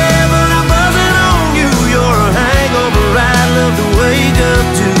few, yeah, but I'm buzzing on you. You're a hangover I'd love to wake up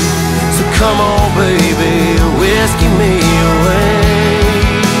to. So come on, baby, whiskey me away.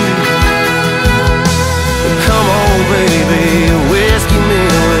 Come on, baby, whiskey me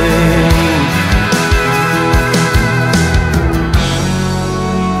away.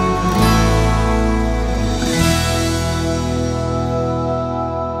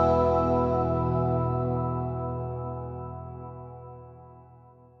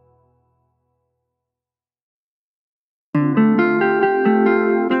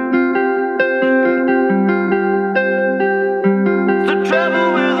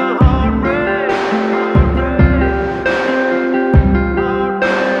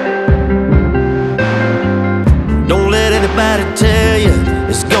 Tell you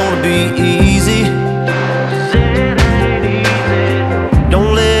it's gonna be easy.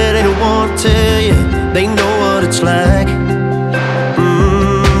 Don't let anyone tell you they know what it's like.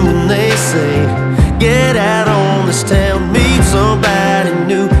 When they say get out on this town, meet somebody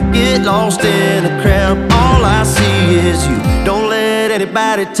new, get lost in a crowd, all I see is you. Don't let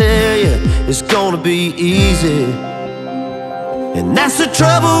anybody tell you it's gonna be easy. And that's the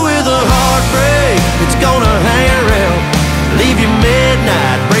trouble with a heartbreak, it's gonna hang around, leave you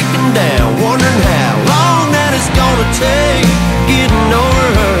midnight breaking down, wondering how long that it's gonna take getting over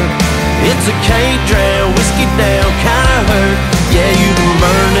her. It's a can't drown, whiskey down kinda hurt. Yeah, you can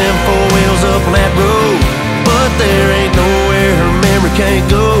burn them four wheels up on that road, but there ain't nowhere her memory can't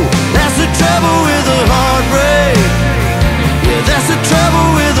go. That's the trouble with a heartbreak. Yeah, that's the trouble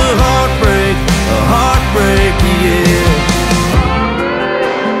with a heartbreak. A heartbreak, yeah.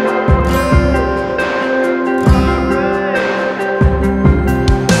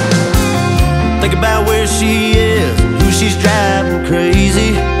 Think about where she is, who she's driving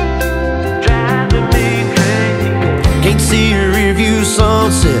crazy. Driving me crazy. Can't see her rearview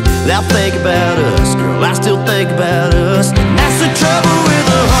sunset without thinking about us. Girl, I still think about us. That's the trouble with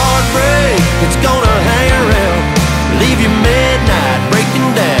a heartbreak, it's gonna hang around, leave you midnight breaking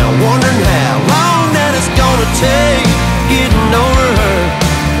down, wondering how long that it's gonna take getting over her.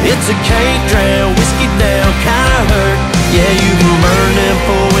 It's a can't drown, whiskey down kinda hurt. Yeah, you can burn them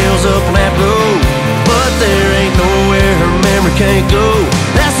four wheels up on that road, but there ain't nowhere her memory can't go.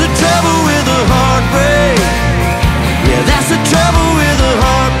 That's the trouble with a heartbreak. Yeah, that's the trouble with a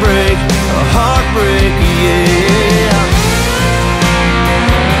heartbreak. A heartbreak, yeah.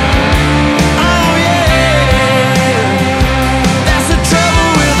 Oh yeah, that's the trouble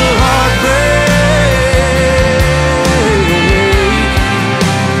with a heartbreak.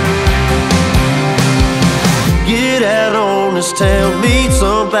 Get out on this town, meet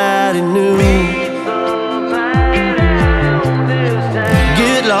somebody new,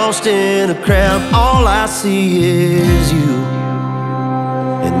 get lost in a crowd, all I see is you.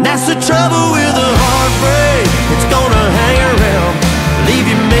 And that's the trouble with a heartbreak, it's gonna hang around, leave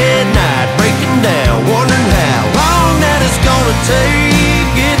you midnight breaking down, wondering how long that it's gonna take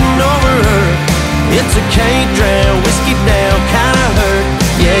getting over her. It's a can't drown, whiskey down kinda hurt.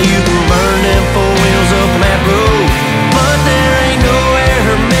 Yeah, you can burn them four wheels up on that road, but there ain't nowhere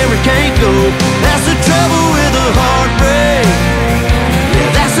her memory can't go. That's the trouble with a heartbreak. Yeah,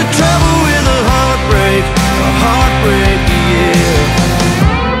 that's the trouble with a heartbreak. A heartbreak, yeah.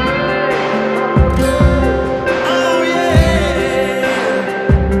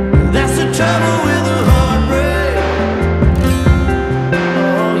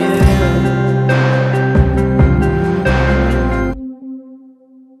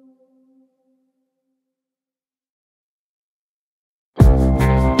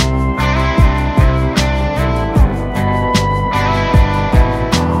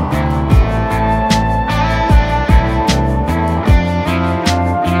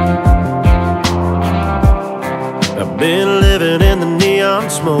 Been living in the neon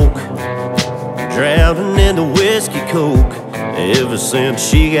smoke, drowning in the whiskey coke. Ever since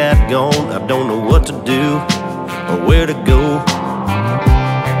she got gone, I don't know what to do or where to go.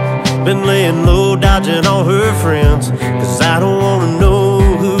 Been laying low, dodging all her friends, 'cause I don't wanna know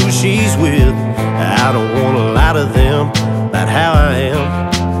who she's with. I don't wanna lie to them about how I am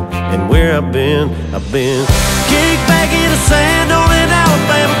and where I've been. Kicked back in the sand on an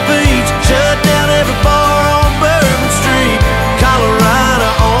Alabama beach, shut down every bar on Burnin Street, Colorado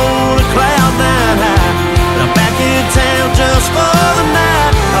on a cloud nine high. But I'm back in town just for the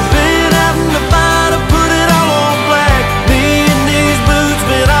night. I've been having to fight to put it all on black. Me and these boots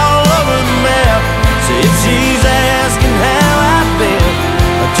been all over the map. So if she's asking how I've been,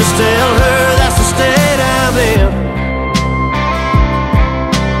 I'll just tell her that's the state I'm in.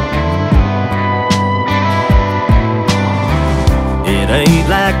 It ain't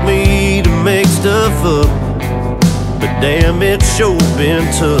like me to make stuff up, but damn, it's sure been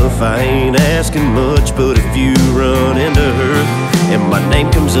tough. I ain't asking much, but if you run into her and my name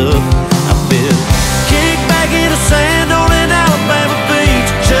comes up, I've been kicked back in the sand on an Alabama beach,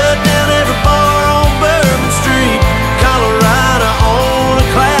 shut down every bar on Burnin Street, Colorado on a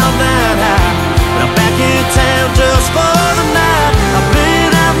cloud nine high. But I'm back in town just for the night. I've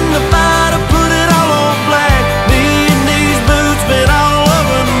been having to fight to put it all on black. Me and these boots been all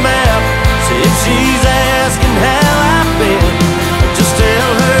over the map. So if she's asking how I've been, just tell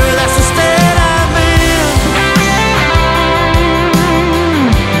her that's the state I'm in.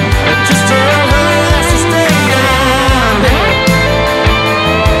 Just tell her that's the state I'm in.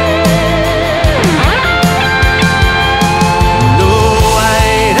 No, I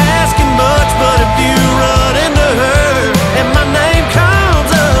ain't asking much, but if you run into her and my name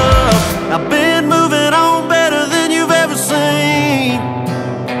comes up, I've been moving on better than you've ever seen.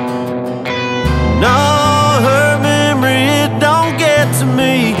 No, her memory, it don't get to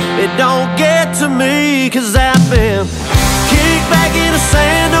me. It don't get to me, 'cause I've been kicked back in the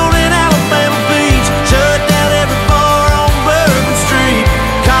sand on an Alabama beach, shut down every bar on Burnin Street,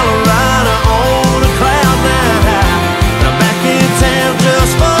 Colorado on a cloud nine high. But I'm back in town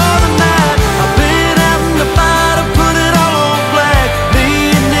just for the night. I've been having to fight to put it all on black. Me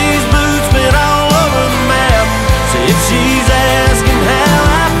and these boots been all over the map. So if she's asking how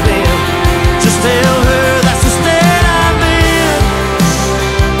I've been, just tell her that's the state I'm in.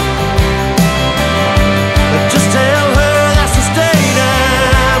 Just tell her that's the state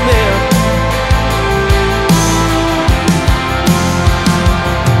I'm in.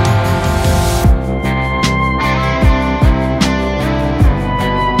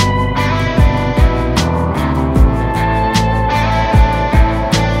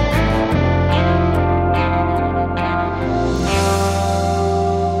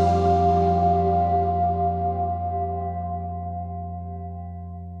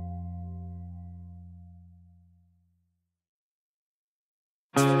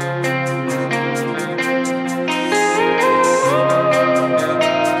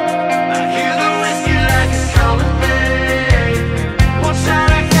 I hear the whiskey like it's calling me. One shot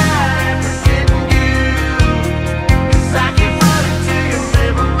I got at forgetting you, 'cause I keep running to your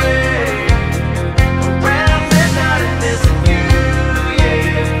memory around midnight and missing you,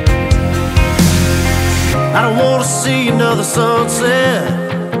 yeah. I don't wanna see another sunset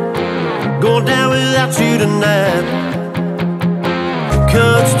going down without you tonight.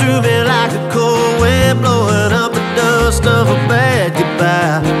 Cuts through me like a cold wind, blowing up the dust of a bad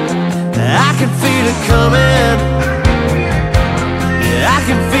goodbye. I can feel it coming. Yeah, I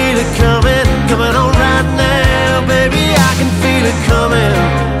can feel it coming on right now, baby. I can feel it coming.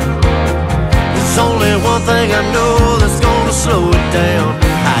 There's only one thing I know that's gonna slow it down.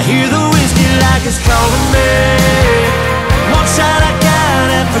 I hear the whiskey like it's calling me. One shot I got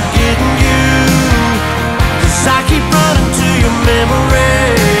at forgetting you, 'cause I keep running to your memory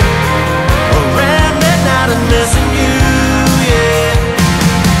around midnight and missing you, yeah.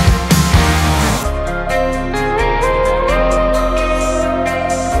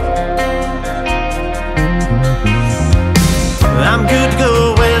 I'm good to go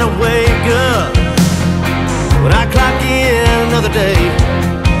when I wake up, when I clock in another day.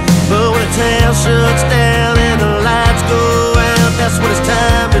 But when the town shuts down and the lights go out, that's when it's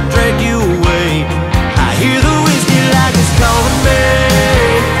time to drag you away. I hear the whiskey like it's calling me.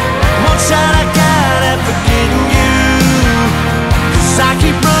 One shot I got at forgetting you,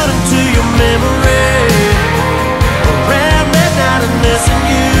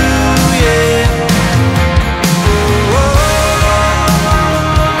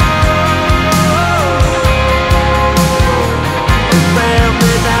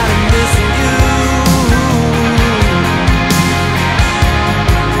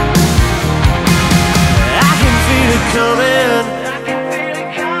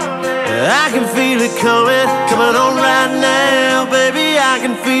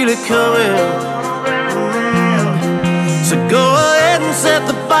 can feel it coming. So go ahead and set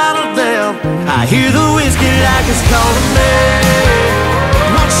the bottle down. I hear the whiskey like it's calling me.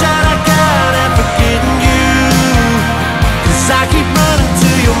 One shot I got at forgetting you, 'cause I keep running to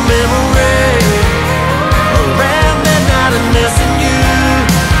your memory around midnight and missing you.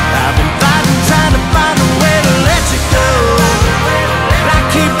 I've been fighting, trying to find a way to let you go, but I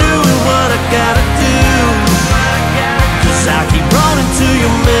keep doing what I gotta do, 'cause I keep running to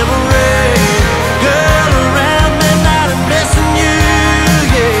your memory, girl, around midnight and missing you,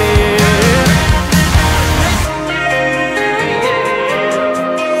 yeah.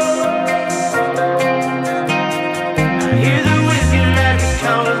 I hear the whiskey like it's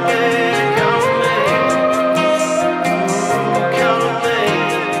calling me, calling me, calling me.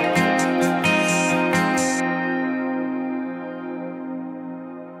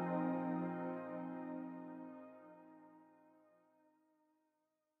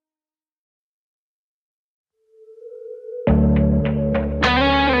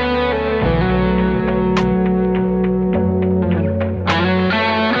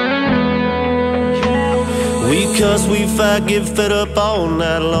 We cuss, we fight, get fed up all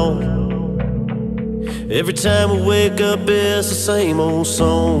night long. Every time we wake up, it's the same old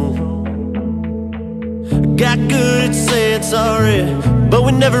song. Got good at saying sorry, but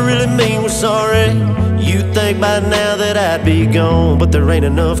we never really mean we're sorry. You think by now that I'd be gone, but there ain't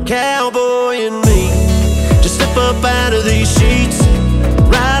enough cowboy in me to step up out of these sheets,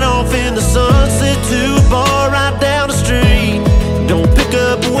 ride off in the sunset to a bar right down the street. Don't pick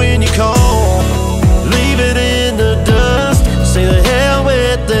up when you call, leave it in the dust, say the hell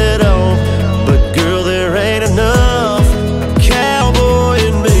with it all. But girl, there ain't enough cowboy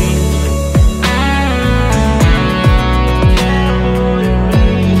in me.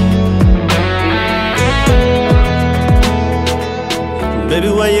 Baby,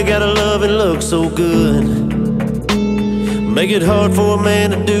 why you gotta love and look so good? Make it hard for a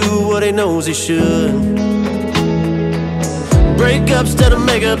man to do what he knows he should. Break up instead of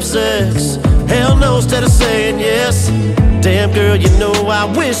make up sex, hell no instead of saying yes. Damn girl, you know I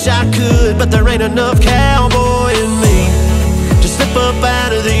wish I could, but there ain't enough cowboy in me to step up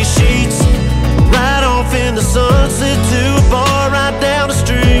out of these sheets, ride off in the sunset to a bar right down the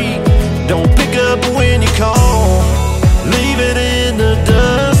street. Don't pick up when you call, leave it in the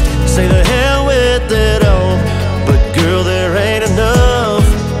dust, say the hell with it all. But girl, there ain't enough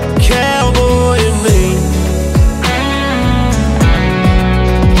cowboy in me.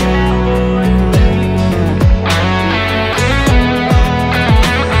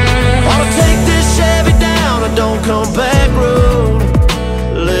 Don't come back road,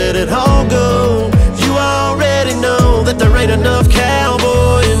 let it all go. You already know that there ain't enough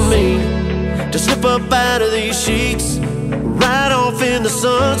cowboy in me to slip up out of these sheets, ride off in the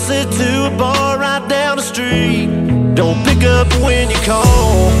sunset to a bar right down the street. Don't pick up when you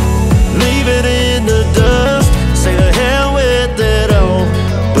call, leave it in the dust, say the hell with it all.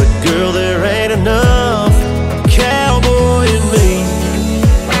 But girl, there ain't enough cowboy in me.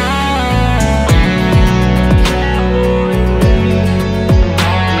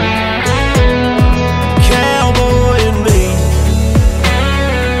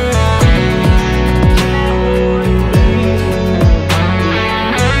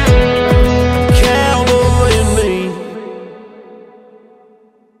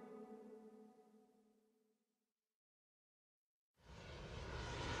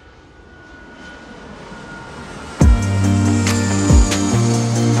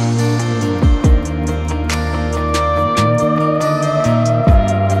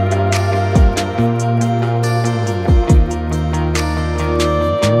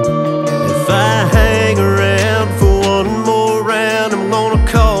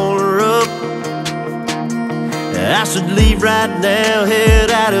 Right now, head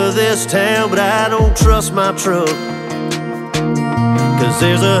out of this town, but I don't trust my truck, 'cause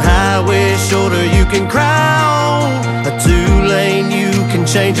there's a highway shorter you can cry on, a 2-lane you can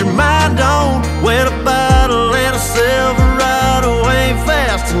change your mind on, when a bottle and a Silverado ain't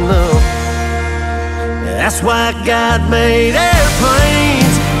fast enough. That's why God made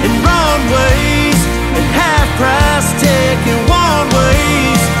airplanes and runways and half-price ticket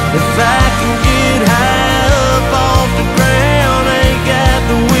one-ways. If I can get high up off the ground, ain't got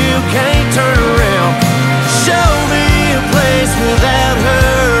the wheel, can't turn around. Show me a place without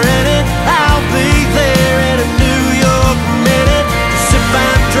her in it, I'll be there in a New York minute. 'Cause if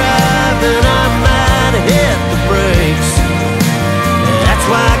I'm driving, I might hit the brakes. That's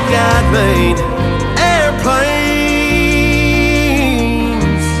why God made airplanes.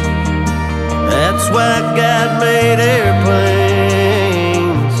 That's why God made airplanes.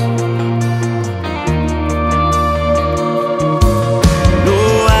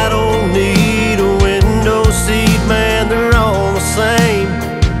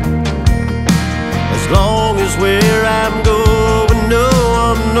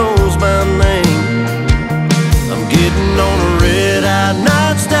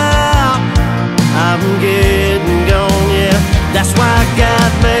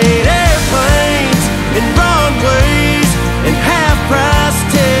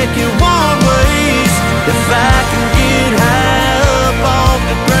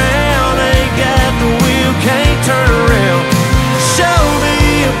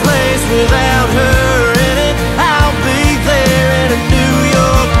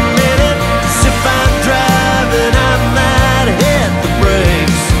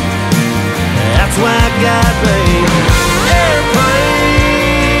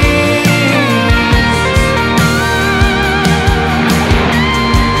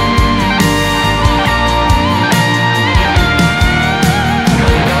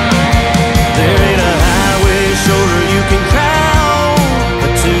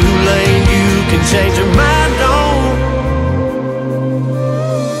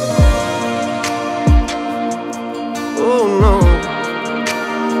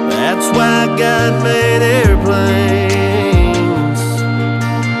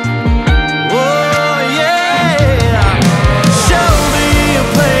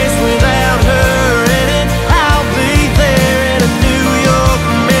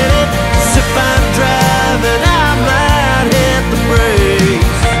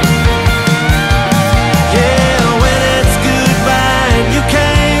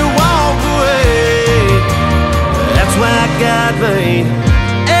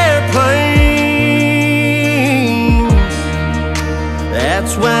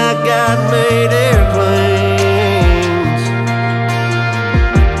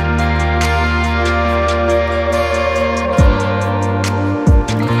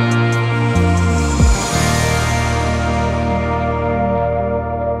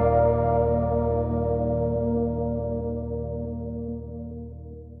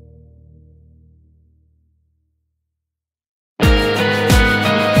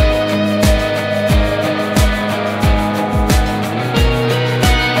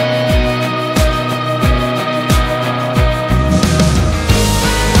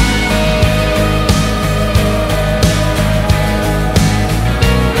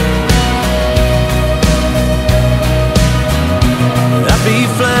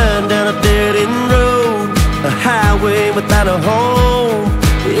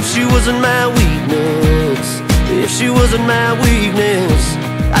 she wasn't my weakness, if she wasn't my weakness,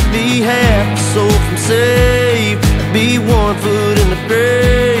 I'd be half a soul from saved, I'd be 1 foot in the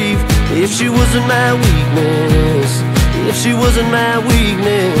grave. If she wasn't my weakness, if she wasn't my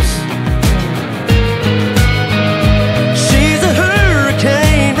weakness. She's a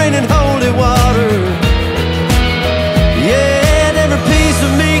hurricane raining holy water. Yeah, and every piece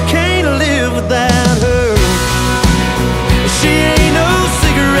of me can't live without her. She ain't no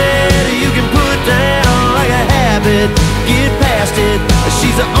cigarette you can put down like a habit, get past it.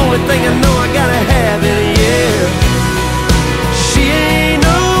 She's the only thing I know I gotta have it, yeah. She ain't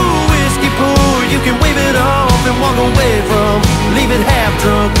no whiskey pour you can wave it off and walk away from, leave it half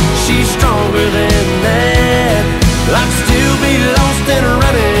drunk. She's stronger than that. I'd still be lost and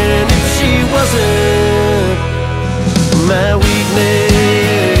running if she wasn't my weakness.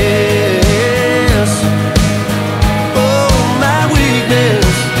 Oh, my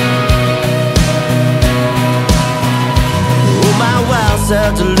weakness. Oh, my wild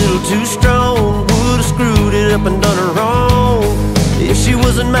side's a little too strong, would've screwed it up and done her wrong if she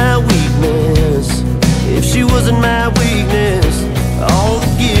wasn't my weakness, if she wasn't my weakness. All the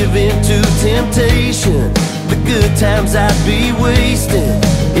giving to temptation, the good times I'd be wasting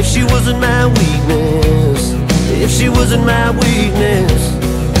if she wasn't my weakness, if she wasn't my weakness.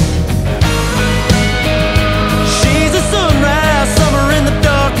 She's a sunrise, summer in the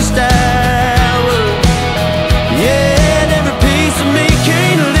darkest hour. Yeah, and every piece of me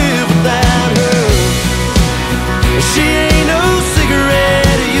can't live without her. She ain't no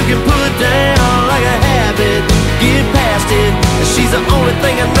cigarette you can put down like a habit, get past it. She's the only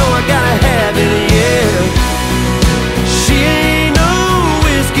thing I know I gotta have it, yeah. She ain't no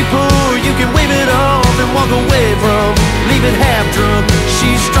whiskey pour you can wave it off and walk away from, leave it half drunk.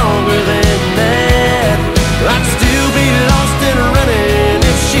 She's stronger than that. I'd still be lost and running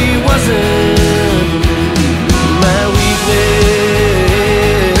if she wasn't my weakness.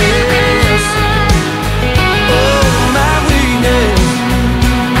 Oh, my weakness.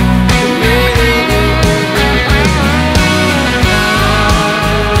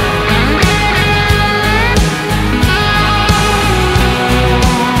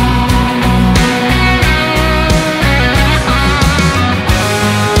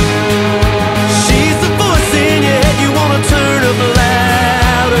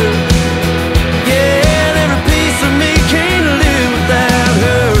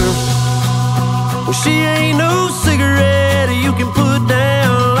 She ain't no cigarette you can put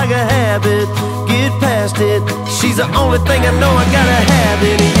down like a habit, get past it. She's the only thing I know I gotta have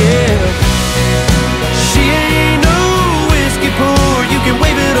it, yeah. She ain't no whiskey pour you can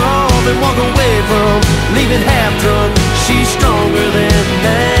wave it off and walk away from, leave it half drunk. She's stronger than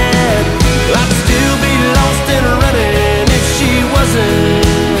that. I'd still be lost and running if she wasn't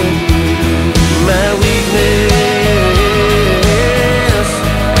my weakness.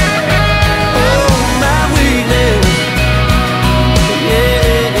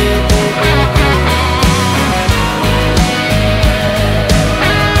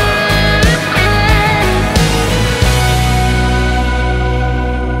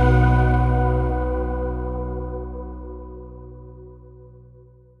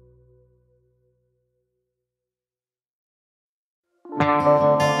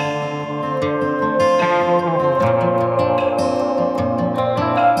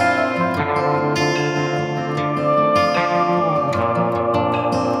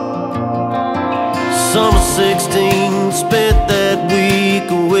 Summer 16, spent that week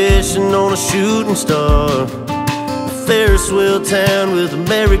wishing on a shooting star. A Ferris wheel town with a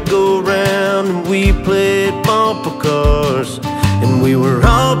merry-go-round, and we played bumper cars. And we were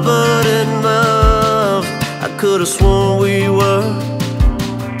all but in love, I could've sworn we were.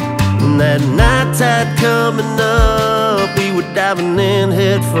 And that night tide coming up, we were diving in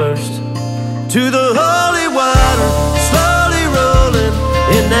head first to the holy water, slowly rolling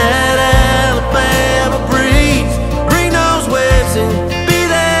in that Alabama breeze. Bring those waves in, be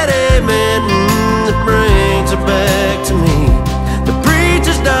that amen that brings her back to me. The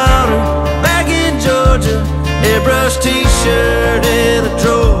preacher's daughter back in Georgia, airbrush t-shirt and a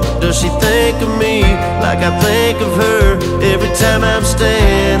drawer. Does she think of me like I think of her every time I'm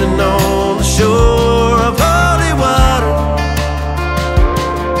standing on the shore of holy water?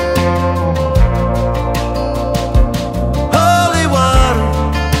 Holy water.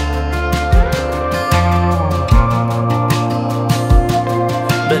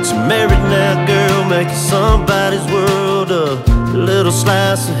 Bet you're married now, girl, making somebody's world a little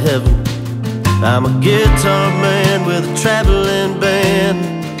slice of heaven. I'm a guitar man with a traveling band,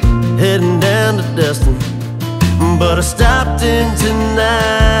 heading down to Destin. But I stopped in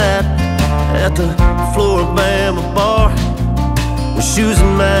tonight at the Floribama bar, with shoes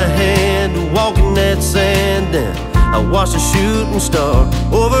in my hand, walking that sand. And I watched a shooting star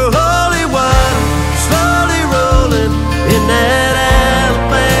over holy water, slowly rolling in that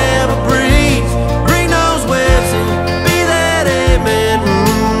Alabama breeze. Bring those waves and be that amen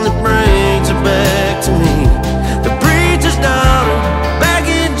that brings it back to me. The preacher's daughter back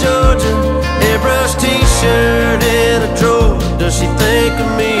in Georgia, airbrush t-shirt and a drawer. Does she think of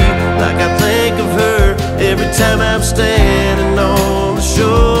me like I think of her every time I'm standing on the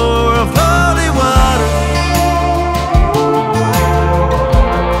shore of holy water?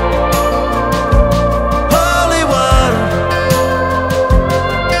 Holy water.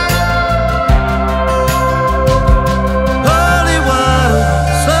 Holy water,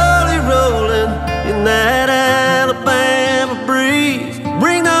 slowly rolling in that Alabama breeze.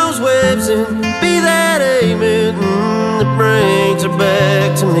 Bring those waves and be that amen that brings her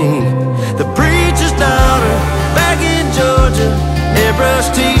back to me. The preacher's daughter back in Georgia,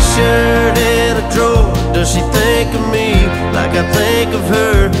 airbrush t-shirt and a drawer. Does she think of me like I think of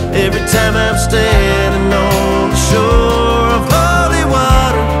her every time I'm standing on the shore of holy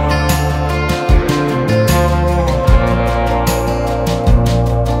water?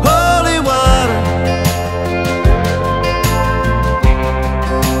 Holy water.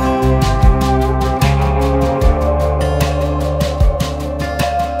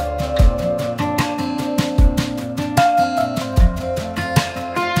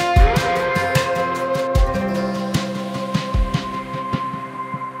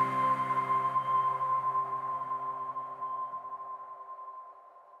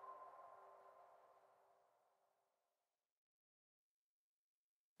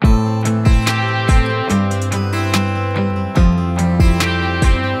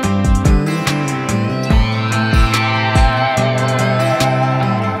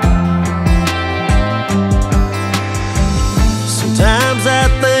 Sometimes I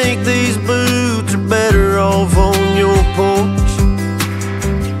think these boots are better off on your porch.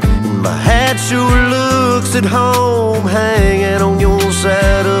 And my hat sure looks at home hanging on your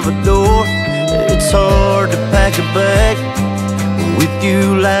side of a door. It's hard to pack a bag with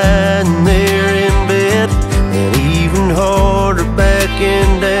you lying there in bed, and even harder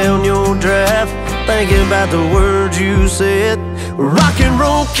backing down your drive, thinking about the words you said. Rock and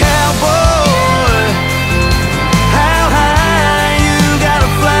roll cowboy, how high you gotta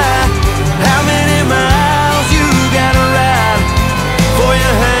fly, how many miles you gotta ride before you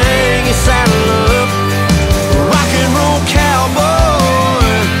hang your saddle up. Rock and roll cowboy,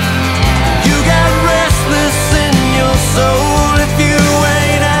 you got restless in your soul if you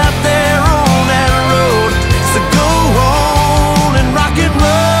ain't out there on that road. So go on and rock and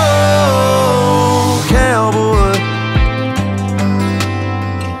roll, cowboy.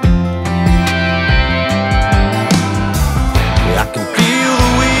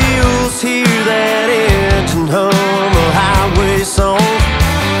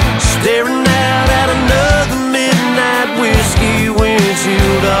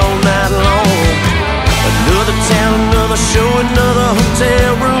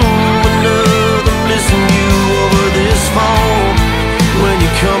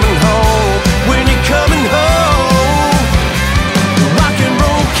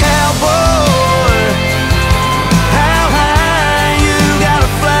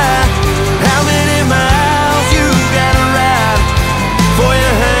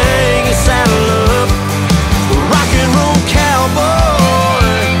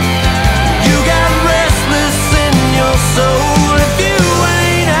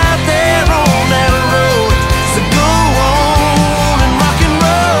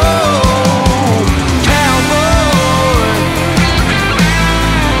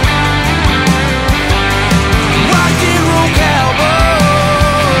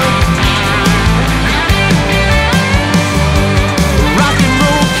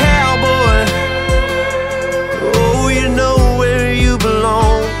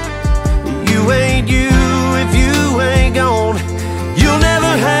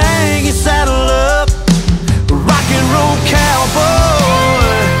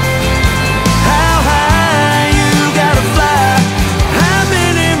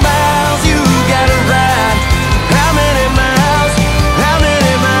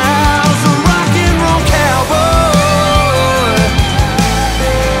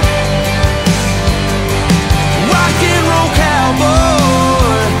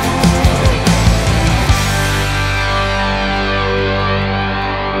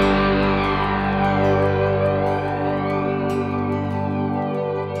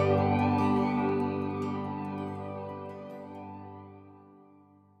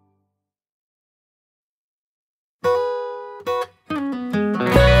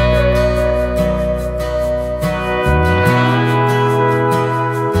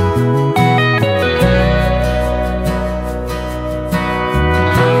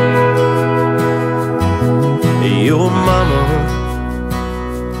 mama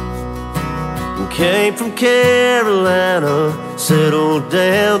came from Carolina, settled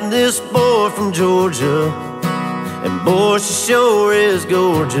down, this boy from Georgia. And boy, she sure is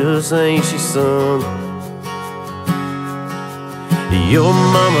gorgeous, ain't she, son? Your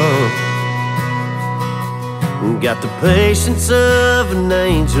mama got the patience of an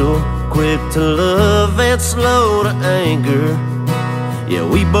angel, quick to love and slow to anger. Yeah,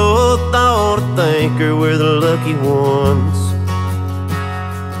 we both ought to thank her, we're the lucky ones.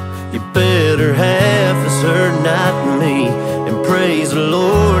 Your better half is her, not me, and praise the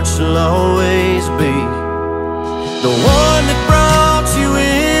Lord she'll always be the one that brought you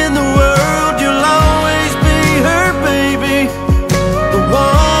in the world. You'll always be her baby, the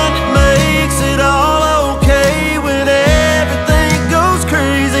one that makes it all okay when everything goes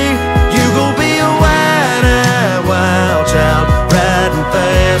crazy. You gon' be a wide-eyed wild child, riding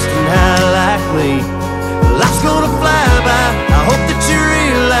fast and high like me. Life's gonna fly by, I hope that you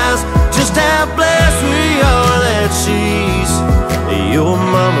realize just how blessed we are that she's your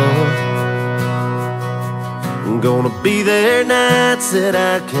mama. I'm gonna be there nights that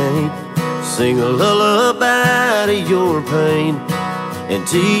I can't, sing a lullaby to your pain, and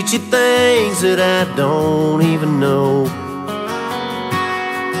teach you things that I don't even know.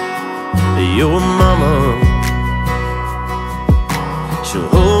 Your mama, she'll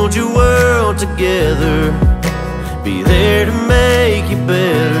hold your world together, be there to make you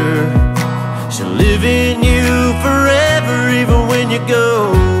better. She'll live in you forever, even when you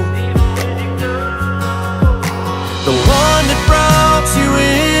go. The one that brought you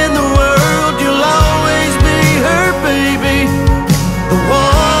in the world, you'll always be her baby, the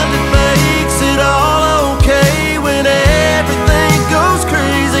one that makes it all okay when everything goes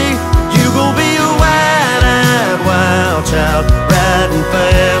crazy. You gon' be a wide-eyed wild child, riding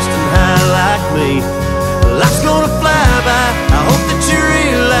fast and high like me. Life's gonna fly by, I hope that you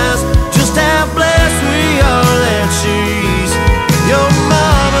realize just how blessed we are that she's your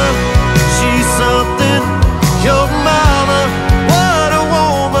mama. She's something, your mama, what a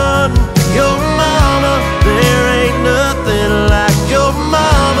woman. Your mama, there ain't nothing like your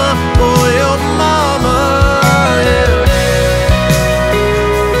mama, boy, your mama, yeah.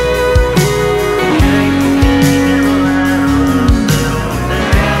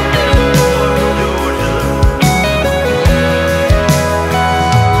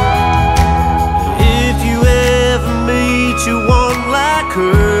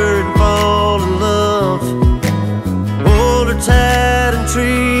 Her and fall in love, hold her tight and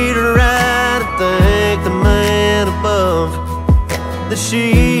treat her right, and thank the man above that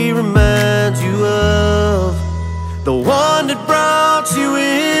she reminds you of. The one that brought you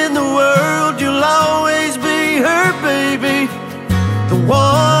in the world, you'll always be her baby, the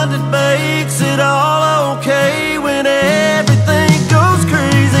one that makes it all okay when everything goes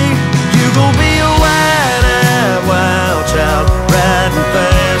crazy. You gon' be a wide-eyed wild child, riding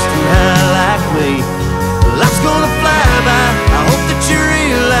fast and high like me. Life's gonna fly by, I hope that you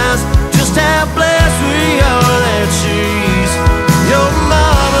realize just how blessed we are that she's your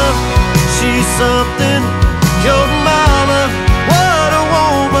mama. She's something, your mama, what a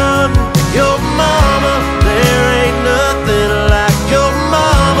woman. Your mama, there ain't nothing like your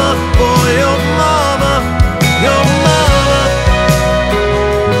mama, boy, your mama, your mama.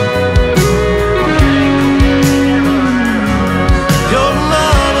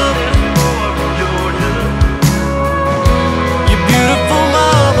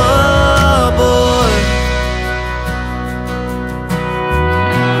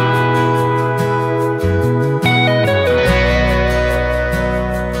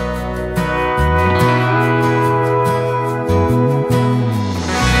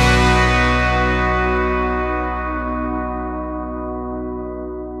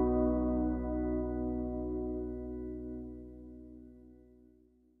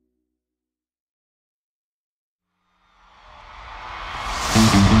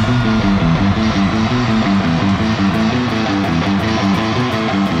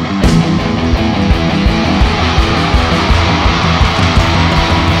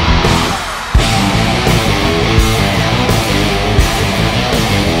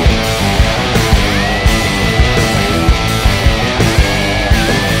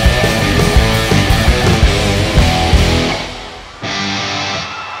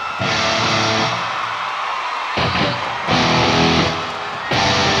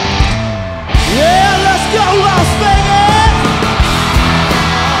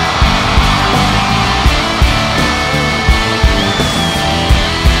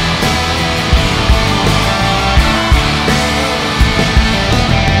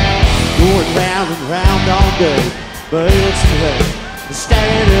 Round and round all day, baby, today.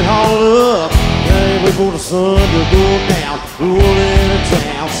 Stacking it all up, yeah, before the sun to go down. Rolling it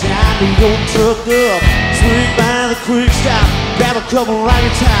down, shine your truck up. Swing by the quick stop, grab a couple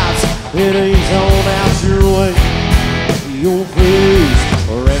ragged tops, and ease on out your way. Your place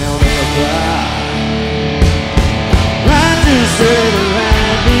around the block. Ride this shit,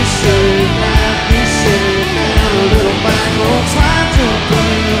 ride this shit, ride this shit. Down a little back road, trying to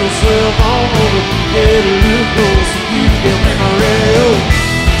put yourself on over. Get a little closer, you can make my rail.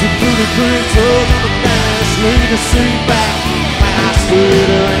 You put the quick toes on the dash, lean the seat back. I swear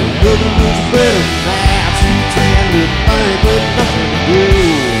there ain't nothing that's better. Now too tan to think with nothing to do.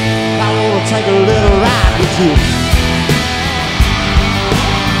 I wanna take a little ride with you.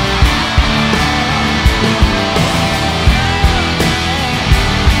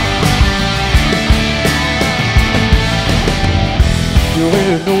 You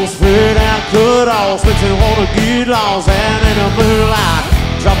ain't no spread out cut-offs, but you wanna get lost out in the moonlight.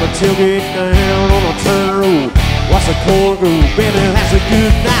 Drop a tailgate down on a turn road. Watch the chord groove, baby, that's a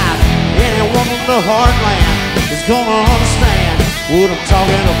good night. Anyone from the heartland is gonna understand what I'm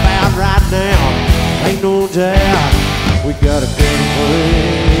talking about right now. Ain't no doubt, we got a good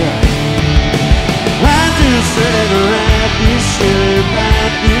plan. Ride this city, ride this shit,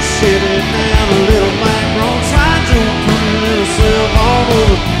 ride this city down a little back road. Try to put a little self all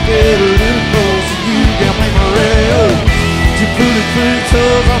over, get a little closer, you can play my rail. You put the quick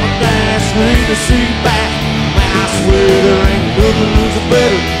toes on the dash, lean the seat back. I swear there ain't nothing losing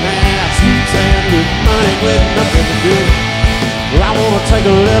better. Now too tan with money with nothing to do. Well, I wanna take a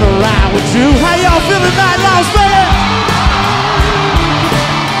little ride with you. How y'all feeling tonight, Las Vegas?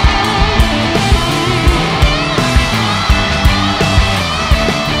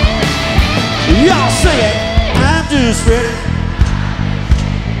 Y'all say it. I'm just ready.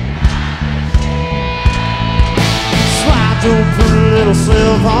 Don't put a little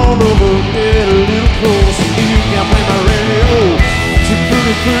self all over, get a little closer, you can play my radio. You put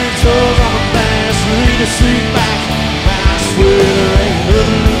the quick toes on the dash, lean the seat back. I swear there ain't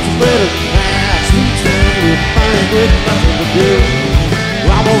nothing that's better. Now too tan with fine with nothing to do.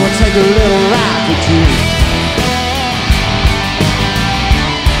 Well, I wanna take a little ride with you.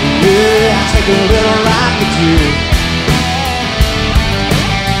 Yeah, I take a little ride with you.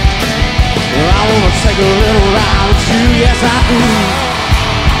 Well, I wanna take a little ride with you, yes I do.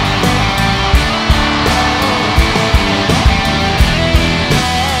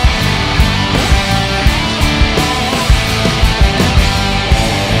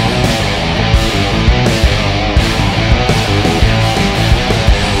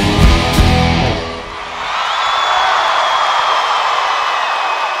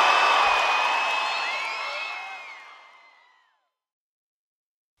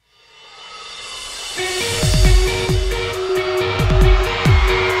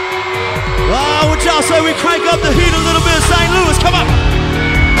 Y'all say we crank up the heat a little bit, St. Louis, come on.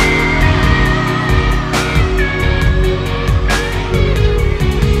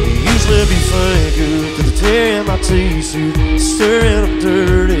 Usually be thinking to the tear in my t-shirt, stirring up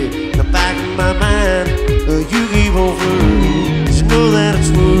dirty in the back of my mind. You keep on flirting, 'cause you know that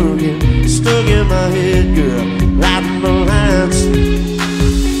it's working. Stuck in my head, girl, writing the lines.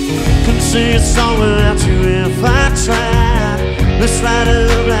 Couldn't sing a song without you if I tried. Let's light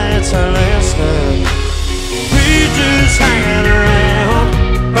up like it's our last night. We just hanging around,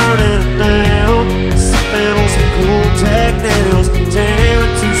 burning it down, sipping on some cool Jack Daniels,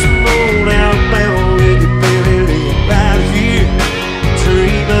 tearing to some old Alabama with you, baby, laying right here,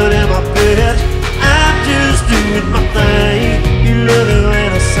 dreaming in my bed. I'm just doing my thing. You love it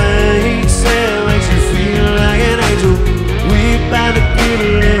when I sing, say it makes you feel like an angel. We about to get a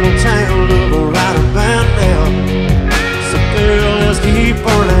little tangled up right about now. Girl, let's keep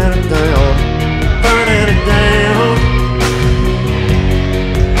burning it down, burning it down.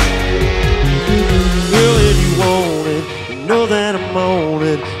 Girl, if you want it, you know that I'm on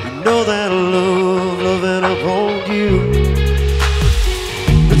it. You know that I love loving up on you.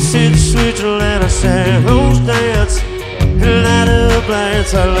 Let's hit the switch and let our shadows dance, and light up like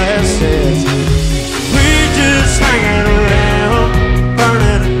it's our last chance. We just hanging around,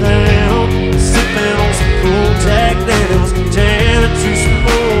 burning it down, sipping on some cool Jack Daniels, jamming to some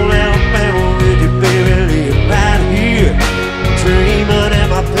old Alabama with you, baby, laying right here, dreaming in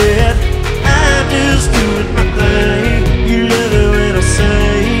my bed. I'm just doing my thing. You love it when I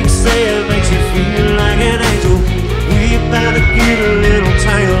sing, say it makes you feel like an angel. We about to get a little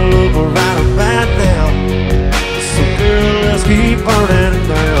tangled up right about now. So girl, let's keep burning it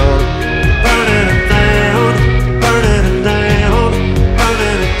down, burning it down, burning it down.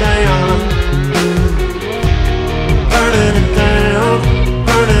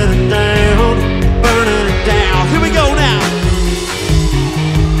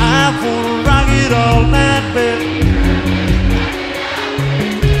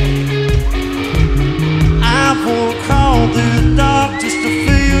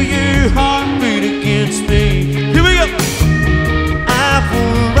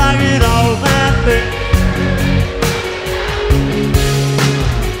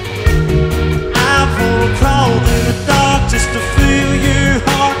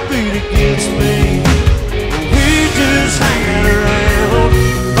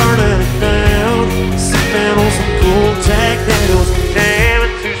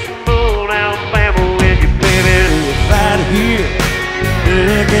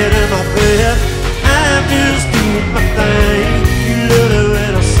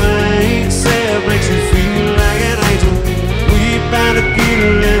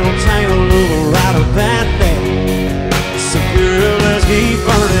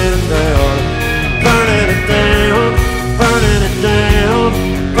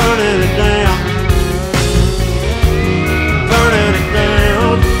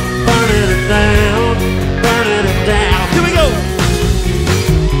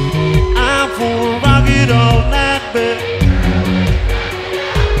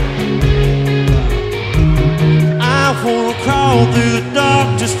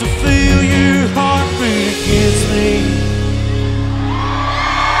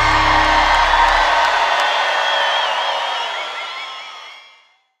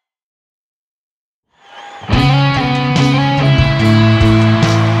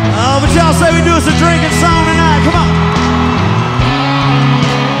 say we do us a drinking song tonight. Come on.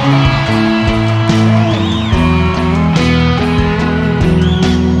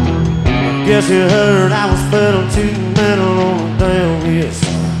 Guess you heard I was pedal to the metal on the downhill side.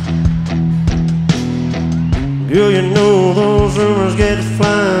 Girl, you know those rumors get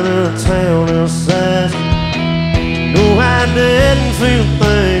flying in a town outside. No, I didn't feel a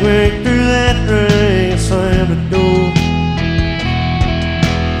thing right through that ring and slammed the door.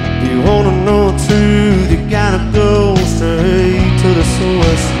 You wanna know the truth, you gotta go straight to the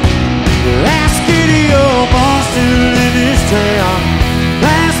source. Ask Gideon Barstool in this town.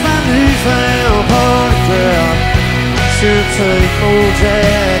 That's my newfound party crowd. Sure take old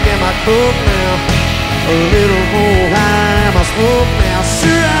Jack and my coke now. A little more high, my smoke now.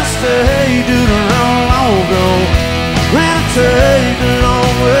 Sure I stay to the long go. When I take the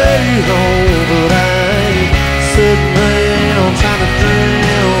long way home, but I ain't sitting around trying to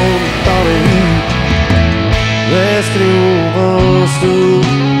drown the thought of you. Let's get old Barstool.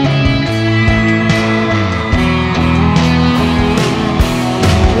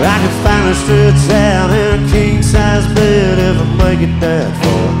 I could finally stretch out in a king-size bed if I make it that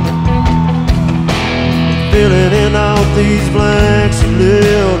far. Filling in all these blanks you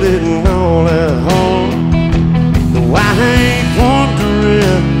lived in all that hard. No, I ain't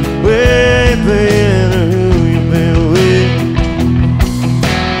wondering where you've been or who you've been with.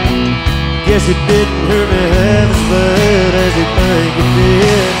 Guess you didn't hurt me half as bad as you think you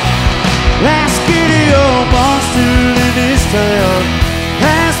did. Last Gideon Barstool in this town.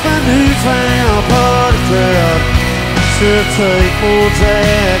 That's my newfound party crowd. Sure take more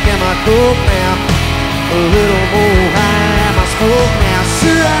Jack and my coke now. A little more high, my smoke now.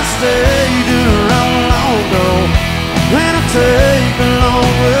 Sure I stay to the long go. When I take the long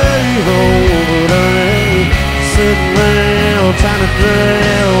way home, but I ain't sitting around trying to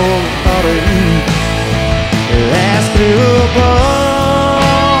drown the thought of you. Ask me a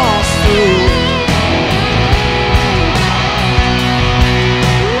Barstool.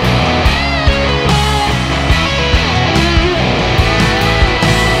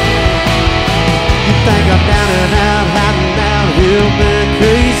 Think I'm down and out, hiding out, real bit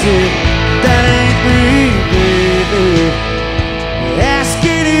crazy. That ain't me, baby. Ask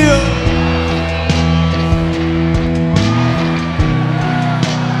Gideon.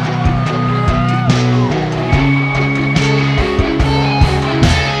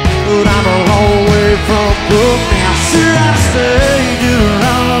 But I'm a long way from book now. Sure I stay to the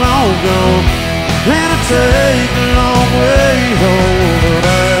long go. And I take the long way home, but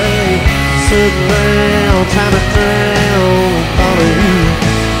I ain't sitting around trying to drown the thought of you.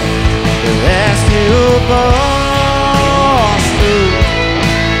 Ask me a Barstool.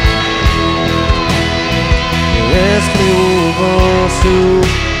 Ask me a Barstool.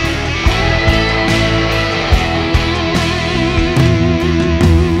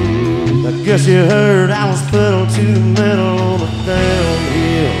 I guess you heard I was pedal to the metal on a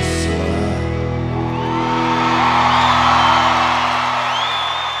downhill slide.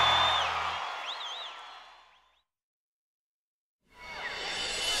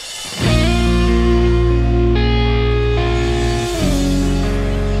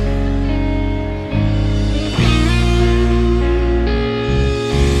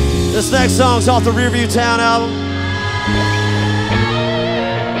 This next song's off the Rearview Town album.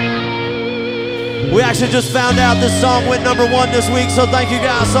 We actually just found out this song went #1 this week, so thank you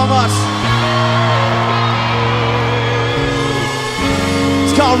guys so much.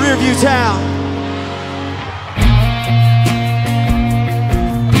 It's called Rearview Town.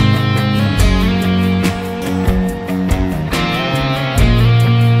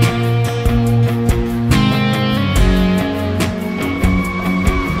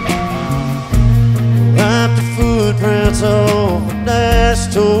 Footprints off the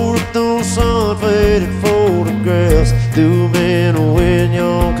dash, tore up those sun-faded photographs. Threw them in when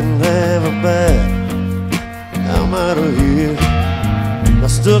y'all can have a bath. I'm out of here. I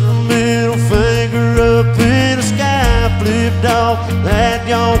stuck my middle finger up in the sky, flipped off that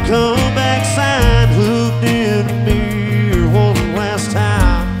y'all come back sign, hooked in the mirror one last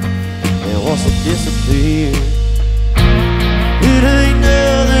time, and once it disappeared. It ain't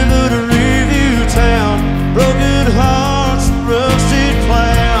nothing but a Rearview Town. Broken hearts and rusted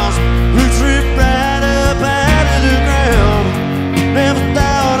plows. Roots ripped right up out of the ground. Never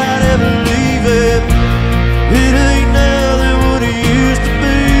thought I'd ever leave it. It ain't nothing what it used to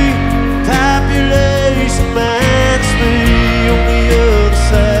be. Population minus me on the other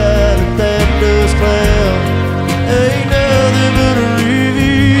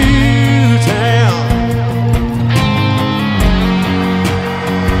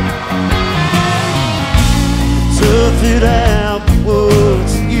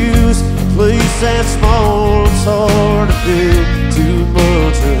that small, it's hard to do. Too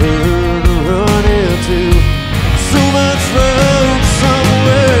much of her to run into. So much road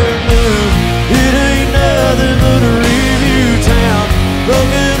somewhere new. It ain't nothing but a Rearview town.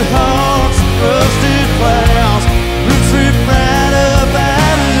 Broken hearts, rusted clouds, roots ripped right up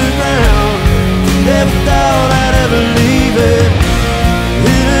out of the ground. Never thought I'd ever leave it.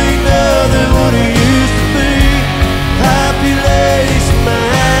 It ain't nothing what it used to be. Happy place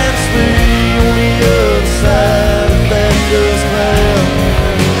reminds me on the other side of that dust cloud.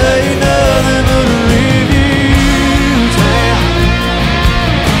 Ain't nothing but a Rearview town.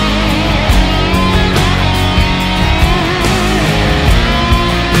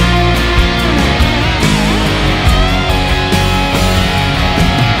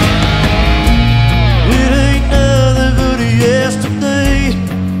 It ain't nothing but a yesterday.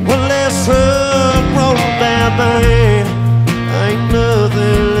 One less truck rolling down my head. Ain't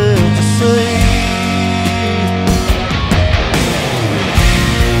nothing left to say.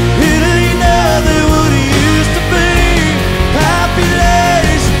 It ain't nothing what it used to be. Happy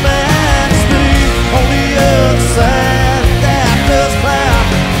days reminds me on the other side of that dust cloud.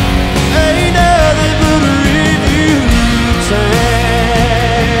 Ain't nothing but a Rearview town.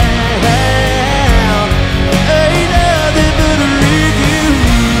 Ain't nothing but a Rearview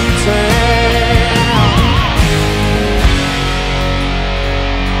town.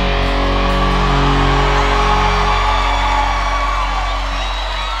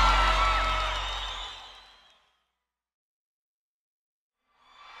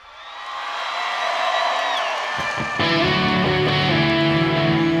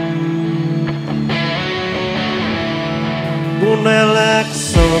 Going out like a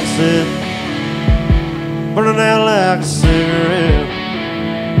sunset, burning out like a cigarette.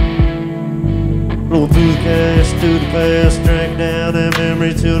 Roll through the cash, through the past, drag down that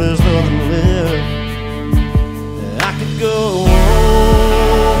memory till there's nothing left. I could go on.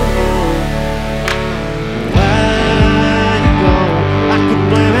 Why you gone? I could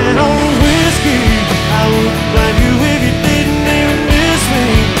blame it on the whiskey. I wouldn't blame you if you didn't even miss me.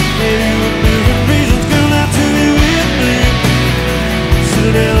 Maybe you were different reasons, girl, not to be with me.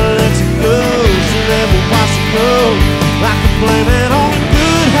 Should never let you go, should never watch you go. I could blame it on the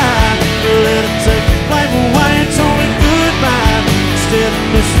good high, let it take the blame away and told me goodbye. Instead of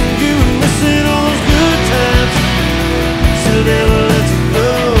missing you and missing all those good times. Should never let you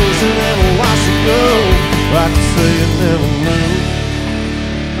go, should never watch you go. I could say you never knew.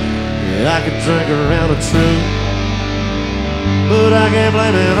 Yeah, I could drink around the truth, but I can't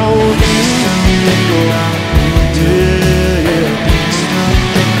blame it on you. Yeah, yeah.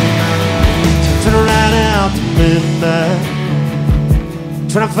 Turn right out to midnight,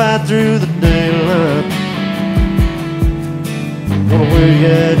 trying to fight through the daylight. Wonder where you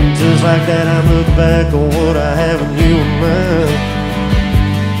at, and just like that I look back on what I have in you and mine.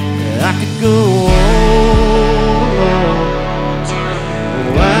 Yeah, I could go on.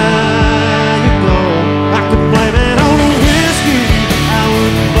 Why you gone? I could blame it on the whiskey. I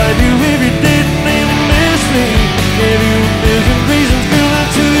wouldn't blame you if you didn't even miss me. Maybe you were different reasons, girl, not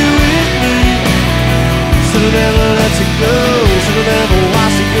to be with me. Should've never let you go, should've never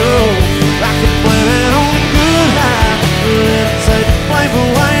watched you go. I could blame it on the good high, let it take the blame for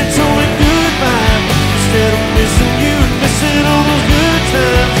why you told me goodbye. Instead of missing you and missing all those good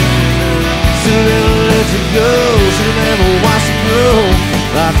times. Should've never let you go, should've never watched you go.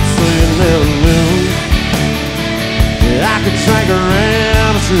 I could say you never knew. Yeah, I could drink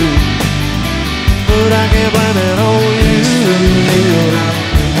around the truth, but I can't blame it on you.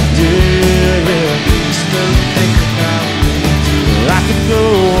 Yeah, yeah. I could go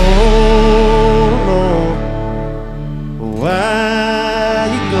on. Why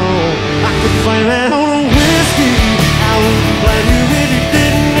you gone? I could blame it on the whiskey. I wouldn't blame you if you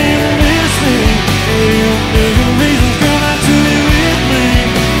didn't even miss me. Maybe you were different reasons, girl, not to be with me.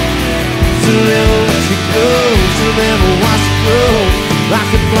 Should've never let you go, should've never watched you go. I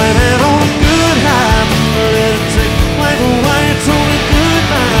could blame it on the good high, let it take the blame for why you told me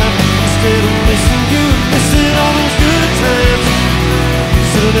goodbye. Instead of missing you and missing all those good times.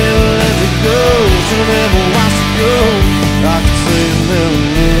 Should've never let you go, should've never watched you go. I could say you never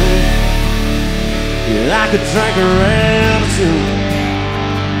knew. Yeah, I could drink around the truth.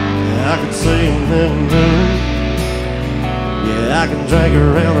 Yeah, I could say you never knew. Yeah, I can drink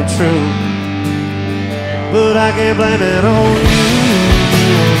around the truth, but I can't blame it on you.